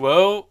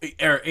H2O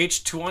or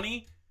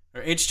H20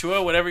 or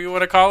H2O, whatever you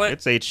want to call it.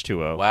 It's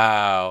H2O.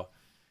 Wow,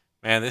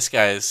 man, this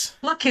guy's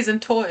Look, he's in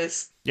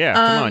Toys. Yeah,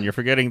 come Um, on. You're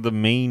forgetting the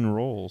main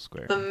role,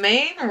 Square. The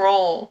main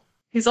role.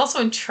 He's also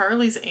in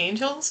Charlie's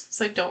Angels,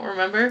 so I don't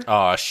remember.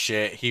 oh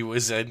shit. He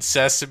was in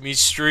Sesame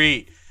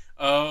Street.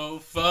 Oh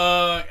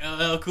fuck,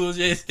 LL Cool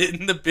J's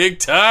hitting the big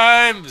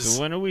times.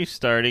 So when are we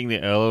starting the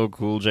LL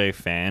Cool J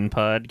fan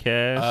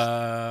podcast?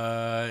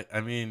 I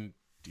mean,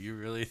 do you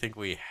really think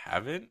we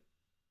haven't?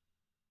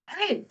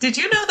 Hey, did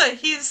you know that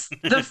he's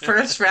the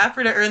first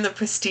rapper to earn the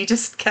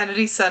prestigious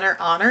Kennedy Center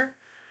honor?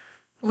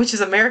 Which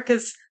is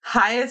America's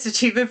highest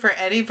achievement for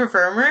any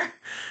performer?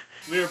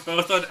 We're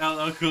both on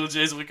LL Cool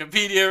J's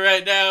Wikipedia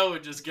right now. We're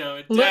just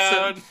going Listen.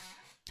 down.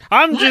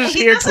 I'm Look, just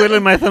he here doesn't-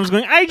 twiddling my thumbs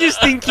going, I just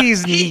think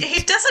he's He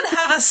neat. doesn't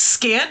have a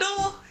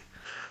scandal?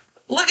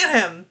 Look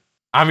at him.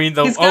 I mean,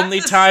 the He's got only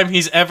this- time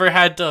he's ever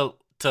had to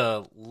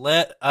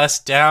let us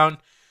down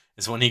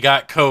is when he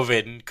got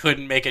COVID and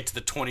couldn't make it to the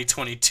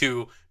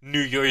 2022 New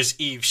Year's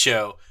Eve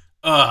show.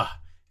 Ugh,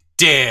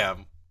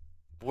 damn.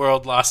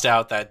 World lost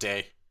out that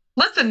day.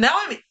 Listen, now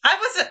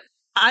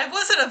I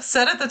wasn't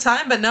upset at the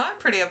time, but now I'm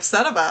pretty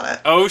upset about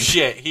it. Oh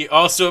shit, he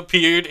also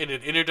appeared in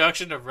an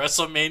introduction of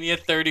WrestleMania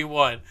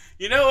 31.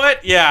 You know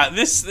what? Yeah,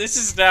 this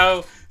is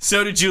now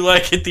So Did You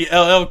Like It, the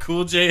LL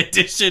Cool J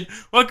edition.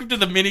 Welcome to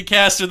the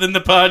minicast within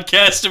the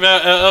podcast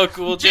about LL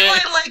Cool Do J.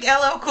 I like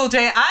LL Cool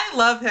J? I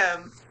love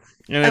him.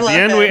 And I at the love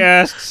end, we him.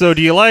 ask, so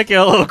do you like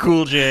LL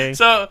Cool J?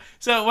 So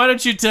why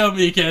don't you tell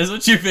me, Kaz,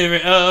 what's your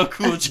favorite LL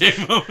Cool J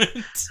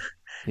moment?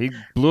 He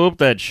blew up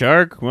that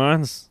shark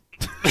once.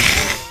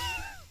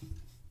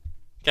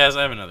 Kaz,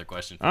 I have another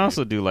question for I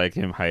also do like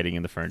him hiding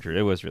in the furniture.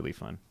 It was really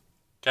fun.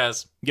 you.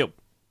 Kaz, Yep.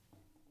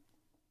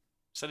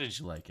 so did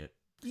you like it?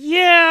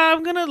 Yeah,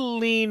 I'm gonna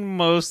lean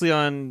mostly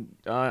on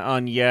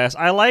yes.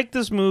 I like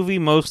this movie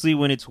mostly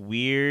when it's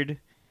weird,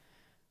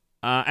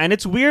 and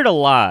it's weird a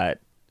lot,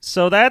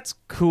 so that's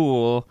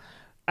cool.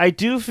 I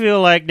do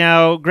feel like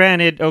now,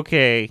 granted,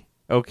 okay,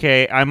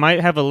 I might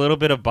have a little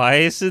bit of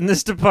bias in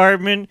this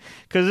department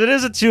because it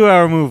is a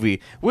 2-hour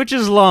movie, which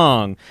is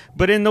long.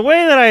 But in the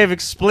way that I have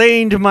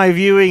explained my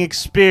viewing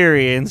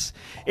experience,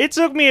 it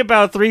took me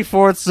about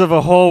 3/4 of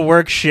a whole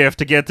work shift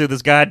to get through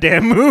this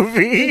goddamn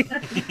movie.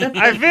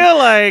 I feel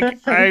like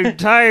I'm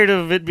tired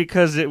of it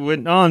because it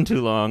went on too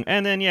long.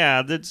 And then,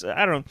 yeah, it's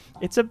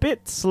a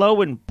bit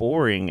slow and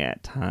boring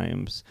at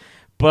times.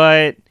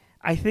 But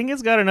I think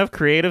it's got enough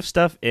creative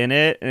stuff in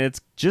it, and it's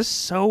just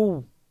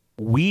so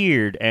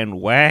weird and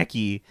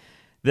wacky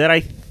that I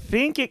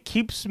think it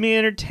keeps me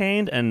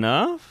entertained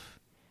enough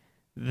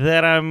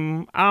that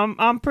I'm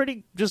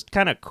pretty just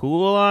kind of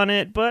cool on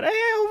it. But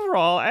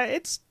overall,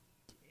 it's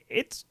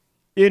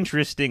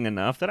interesting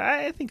enough that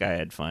I think I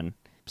had fun.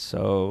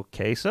 So,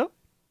 Queso,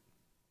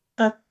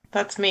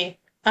 That's me.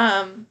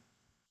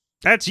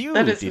 that's you.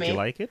 That is Did me. you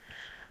like it?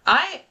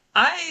 I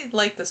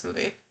like this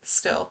movie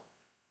still.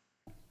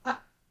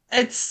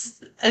 It's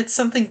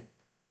something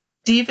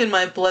deep in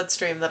my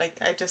bloodstream that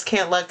I just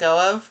can't let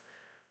go of.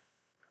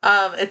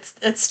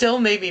 It still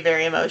made me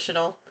very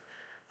emotional.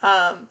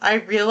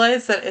 I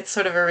realize that it's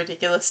sort of a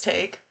ridiculous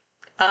take,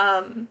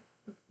 but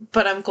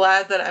I'm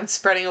glad that I'm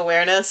spreading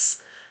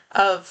awareness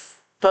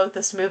of both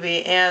this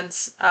movie and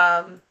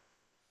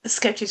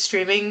sketchy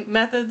streaming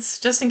methods,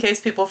 just in case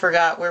people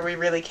forgot where we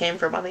really came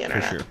from on the For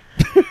internet.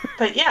 sure.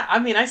 But yeah, I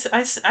mean, I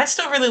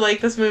still really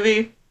like this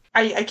movie.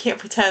 I can't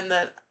pretend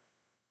that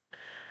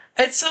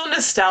it's so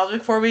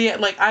nostalgic for me.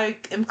 Like, I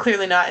am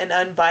clearly not an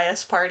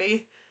unbiased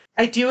party.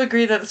 I do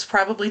agree that it's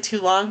probably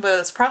too long, but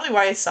that's probably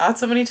why I saw it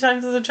so many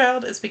times as a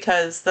child, is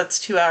because that's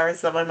 2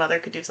 hours that my mother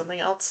could do something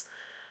else.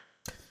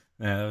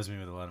 Yeah, that was me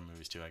with a lot of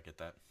movies too. I get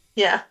that.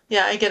 Yeah,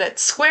 I get it.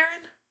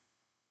 Squaring,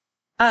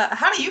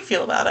 how do you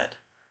feel about it?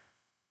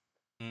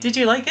 Did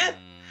you like it?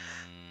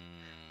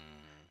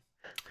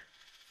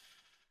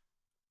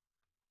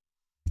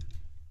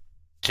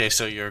 Okay,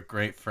 so you're a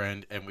great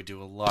friend, and we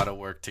do a lot of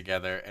work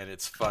together, and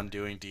it's fun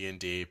doing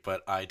D&D,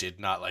 but I did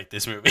not like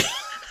this movie.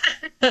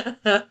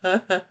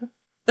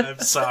 I'm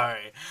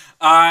sorry.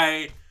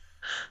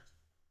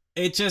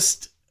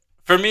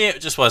 For me, it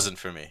just wasn't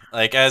for me.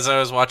 Like, as I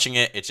was watching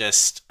it, it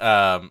just,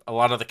 a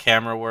lot of the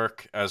camera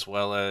work, as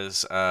well as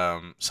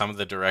some of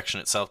the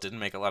direction itself didn't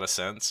make a lot of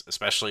sense,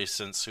 especially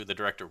since who the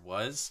director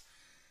was.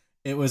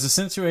 It was a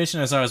situation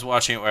as I was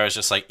watching it where I was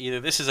just like, either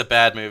this is a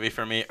bad movie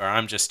for me, or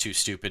I'm just too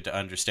stupid to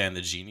understand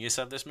the genius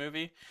of this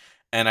movie.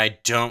 And I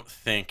don't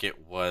think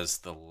it was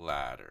the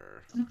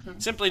latter. Mm-hmm.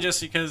 Simply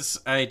just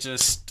because I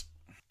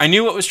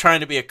knew what was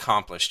trying to be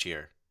accomplished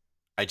here.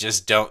 I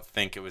just don't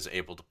think it was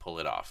able to pull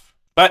it off.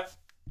 But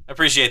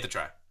appreciate the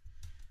try.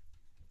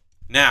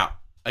 Now,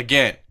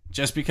 again,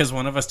 just because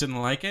one of us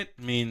didn't like it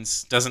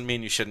doesn't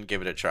mean you shouldn't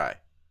give it a try.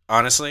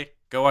 Honestly,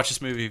 go watch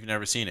this movie if you've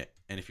never seen it.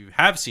 And if you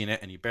have seen it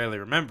and you barely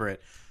remember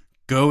it,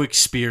 go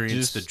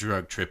experience the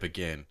drug trip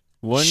again.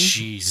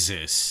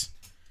 Jesus.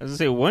 I was gonna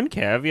say, one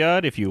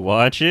caveat: if you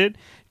watch it,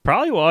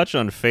 probably watch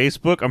on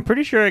Facebook. I'm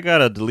pretty sure I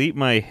gotta delete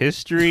my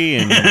history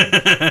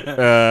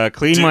and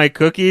clean my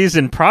cookies,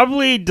 and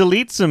probably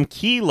delete some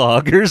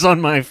keyloggers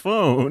on my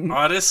phone.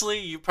 Honestly,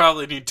 you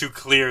probably need to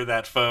clear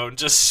that phone.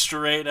 Just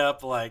straight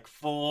up, like,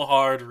 full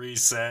hard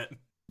reset.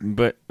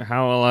 But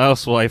how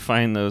else will I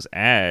find those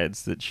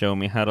ads that show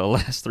me how to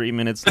last 3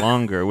 minutes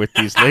longer with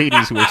these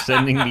ladies who are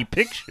sending me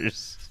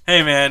pictures?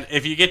 Hey, man,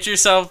 if you get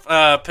yourself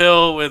a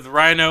pill with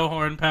rhino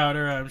horn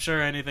powder, I'm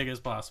sure anything is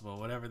possible.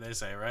 Whatever they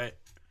say, right?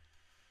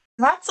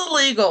 That's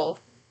illegal.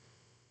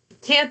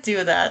 Can't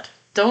do that.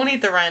 Don't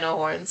eat the rhino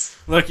horns.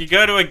 Look, you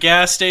go to a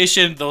gas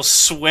station, they'll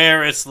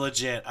swear it's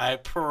legit. I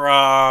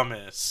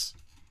promise.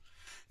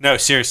 No,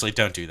 seriously,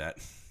 don't do that.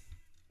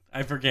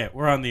 I forget.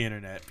 We're on the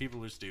internet.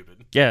 People are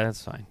stupid. Yeah,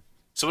 that's fine.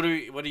 So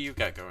what do you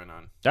got going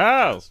on?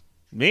 Oh,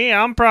 me?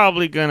 I'm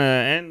probably gonna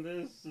end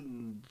this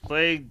and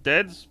play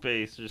Dead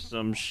Space or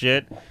some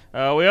shit.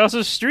 We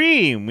also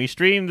stream. We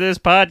stream this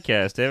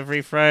podcast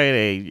every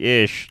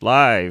Friday-ish,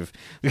 live.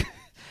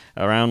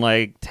 Around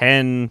like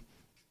 10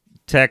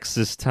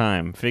 Texas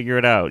time. Figure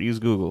it out. Use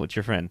Google. It's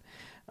your friend.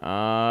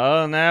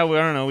 Now, I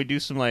don't know. We do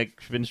some,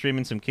 been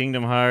streaming some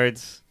Kingdom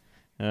Hearts,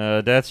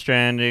 Death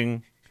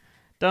Stranding,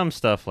 dumb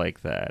stuff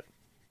like that.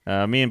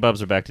 Me and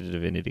Bubs are back to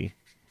Divinity.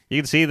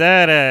 You can see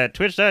that at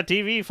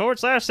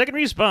twitch.tv/second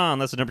respawn.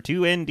 That's the number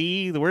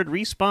 2ND, the word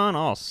respawn,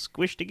 all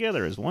squished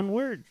together as one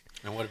word.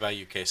 And what about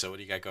you, Queso? What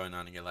do you got going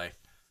on in your life?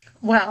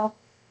 Well,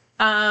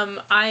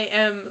 I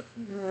am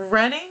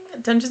running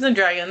Dungeons and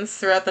Dragons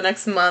throughout the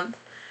next month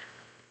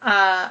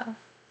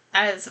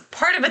as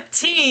part of a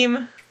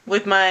team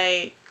with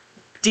my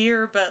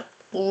dear but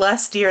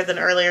less dear than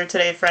earlier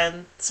today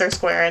friend, Sir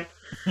Squarin.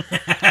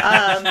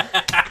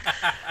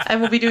 I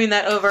will be doing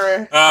that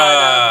over.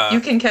 You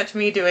can catch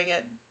me doing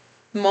it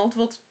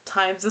multiple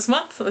times this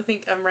month. I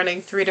think I'm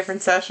running 3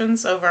 different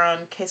sessions over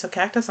on Queso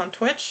Cactus on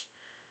Twitch.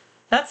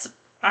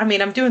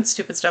 I'm doing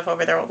stupid stuff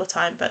over there all the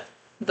time, but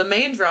the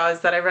main draw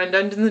is that I run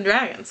Dungeons and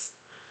Dragons.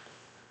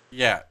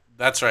 Yeah,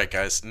 that's right,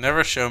 guys.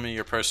 Never show me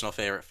your personal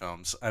favorite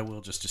films. I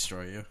will just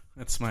destroy you.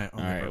 That's my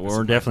only All right, purpose well,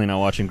 we're in definitely not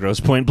watching Gross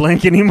Point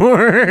Blank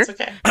anymore. It's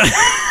okay.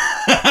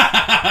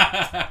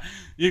 life.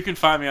 You can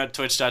find me on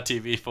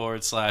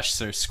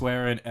twitch.tv/Sir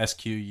Squarin,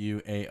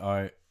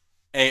 SQUARARIN.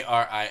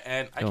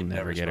 I can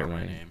never get spell it my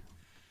right. name.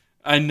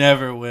 I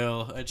never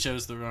will. I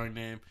chose the wrong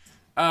name.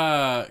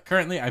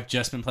 Currently, I've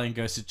just been playing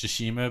Ghost of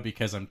Tsushima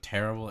because I'm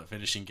terrible at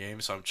finishing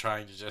games, so I'm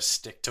trying to just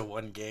stick to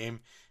one game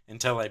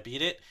until I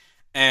beat it.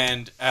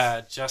 And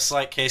just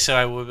like Queso,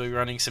 I will be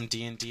running some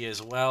D&D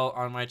as well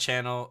on my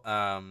channel.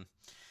 I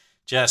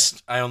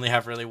only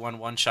have really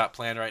one-shot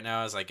planned right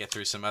now as I get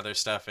through some other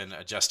stuff and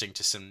adjusting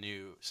to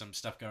some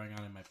stuff going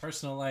on in my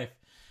personal life.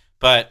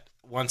 But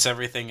once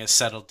everything is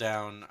settled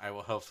down, I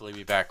will hopefully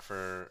be back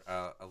for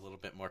a little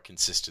bit more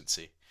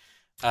consistency.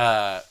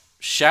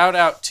 Shout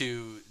out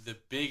to the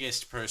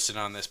biggest person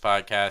on this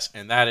podcast,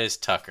 and that is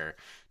Tucker.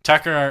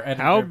 Tucker, our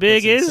editor. How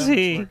big puts in is so much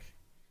he? work.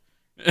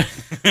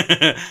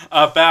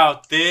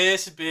 About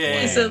this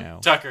big. Wow.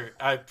 Tucker,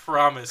 I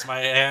promise my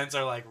hands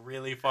are like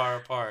really far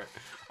apart.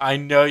 I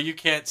know you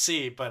can't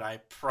see, but I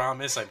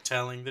promise I'm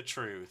telling the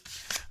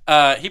truth.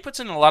 He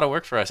puts in a lot of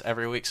work for us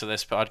every week so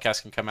this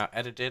podcast can come out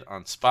edited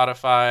on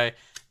Spotify,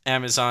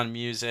 Amazon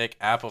Music,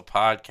 Apple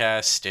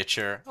Podcasts,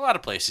 Stitcher, a lot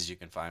of places you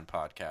can find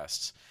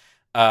podcasts.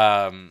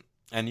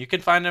 And you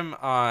can find him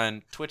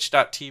on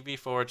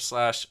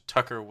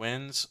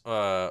twitch.tv/TuckerWins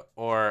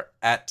or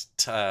at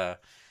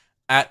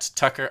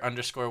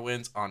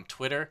Tucker_wins on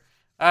Twitter.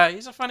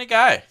 He's a funny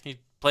guy. He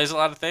plays a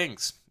lot of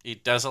things. He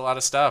does a lot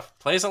of stuff.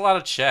 Plays a lot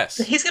of chess.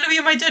 He's going to be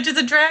in my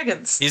Dungeons &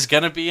 Dragons. He's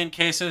going to be in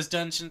Queso's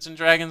Dungeons &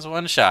 Dragons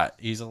one-shot.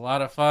 He's a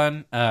lot of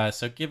fun.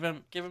 So give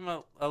him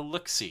a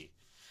look-see.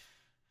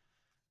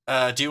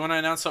 Do you want to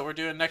announce what we're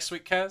doing next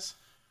week, Kaz?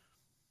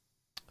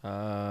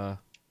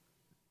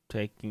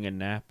 Taking a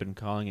nap and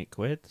calling it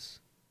quits?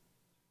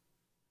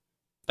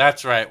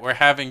 That's right. We're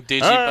having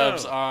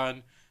Digibubs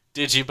on.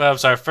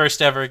 Digibubs, our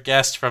first ever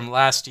guest from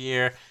last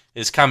year,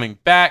 is coming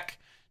back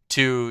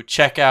to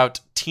check out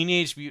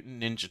Teenage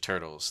Mutant Ninja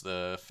Turtles,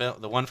 the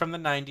one from the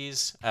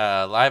 90s,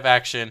 live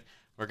action.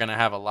 We're going to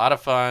have a lot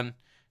of fun.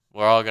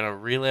 We're all going to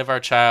relive our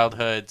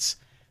childhoods.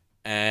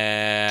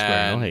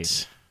 And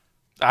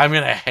I'm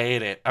going to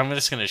hate it. I'm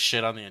just going to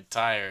shit on the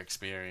entire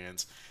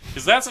experience.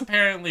 Because that's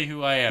apparently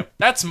who I am.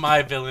 That's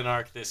my villain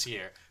arc this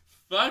year.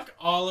 Fuck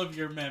all of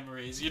your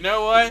memories. You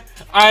know what?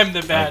 I'm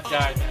the bad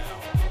guy now.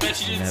 Bet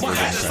you didn't see My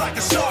hat is that. like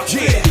a shark's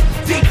fin.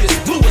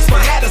 Deepest blue is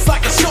my hat is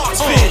like a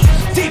shark's fin.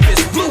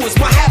 Deepest blue is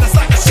my hat is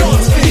like a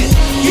shark's fin.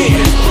 Yeah,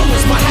 blue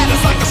is my hat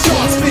is like a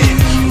shark's fin.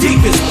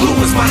 Deepest blue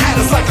is my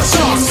hat is like a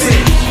shark's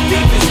fin.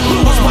 Deepest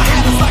blue is my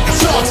hat is like a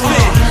shark's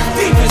fin.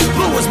 Deepest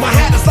blue is my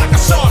hat is like a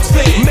shark's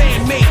fin.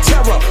 Man-made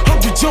terror,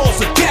 100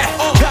 jaws of death.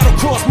 Battle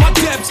cross my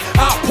depths,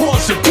 I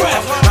pause your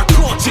breath. I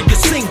caught you, you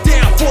sink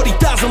down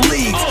 40,000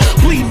 leagues.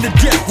 Bleeding to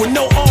death with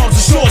no arms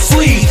and short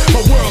sleeves. My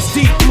world's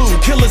deep blue,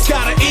 killers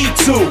gotta eat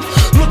too.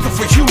 Looking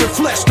for human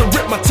flesh to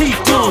rip my teeth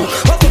through.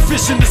 Other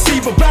fish in the sea,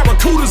 but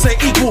barracudas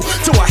ain't equal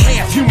to a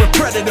half-human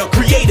predator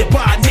created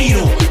by a Neo.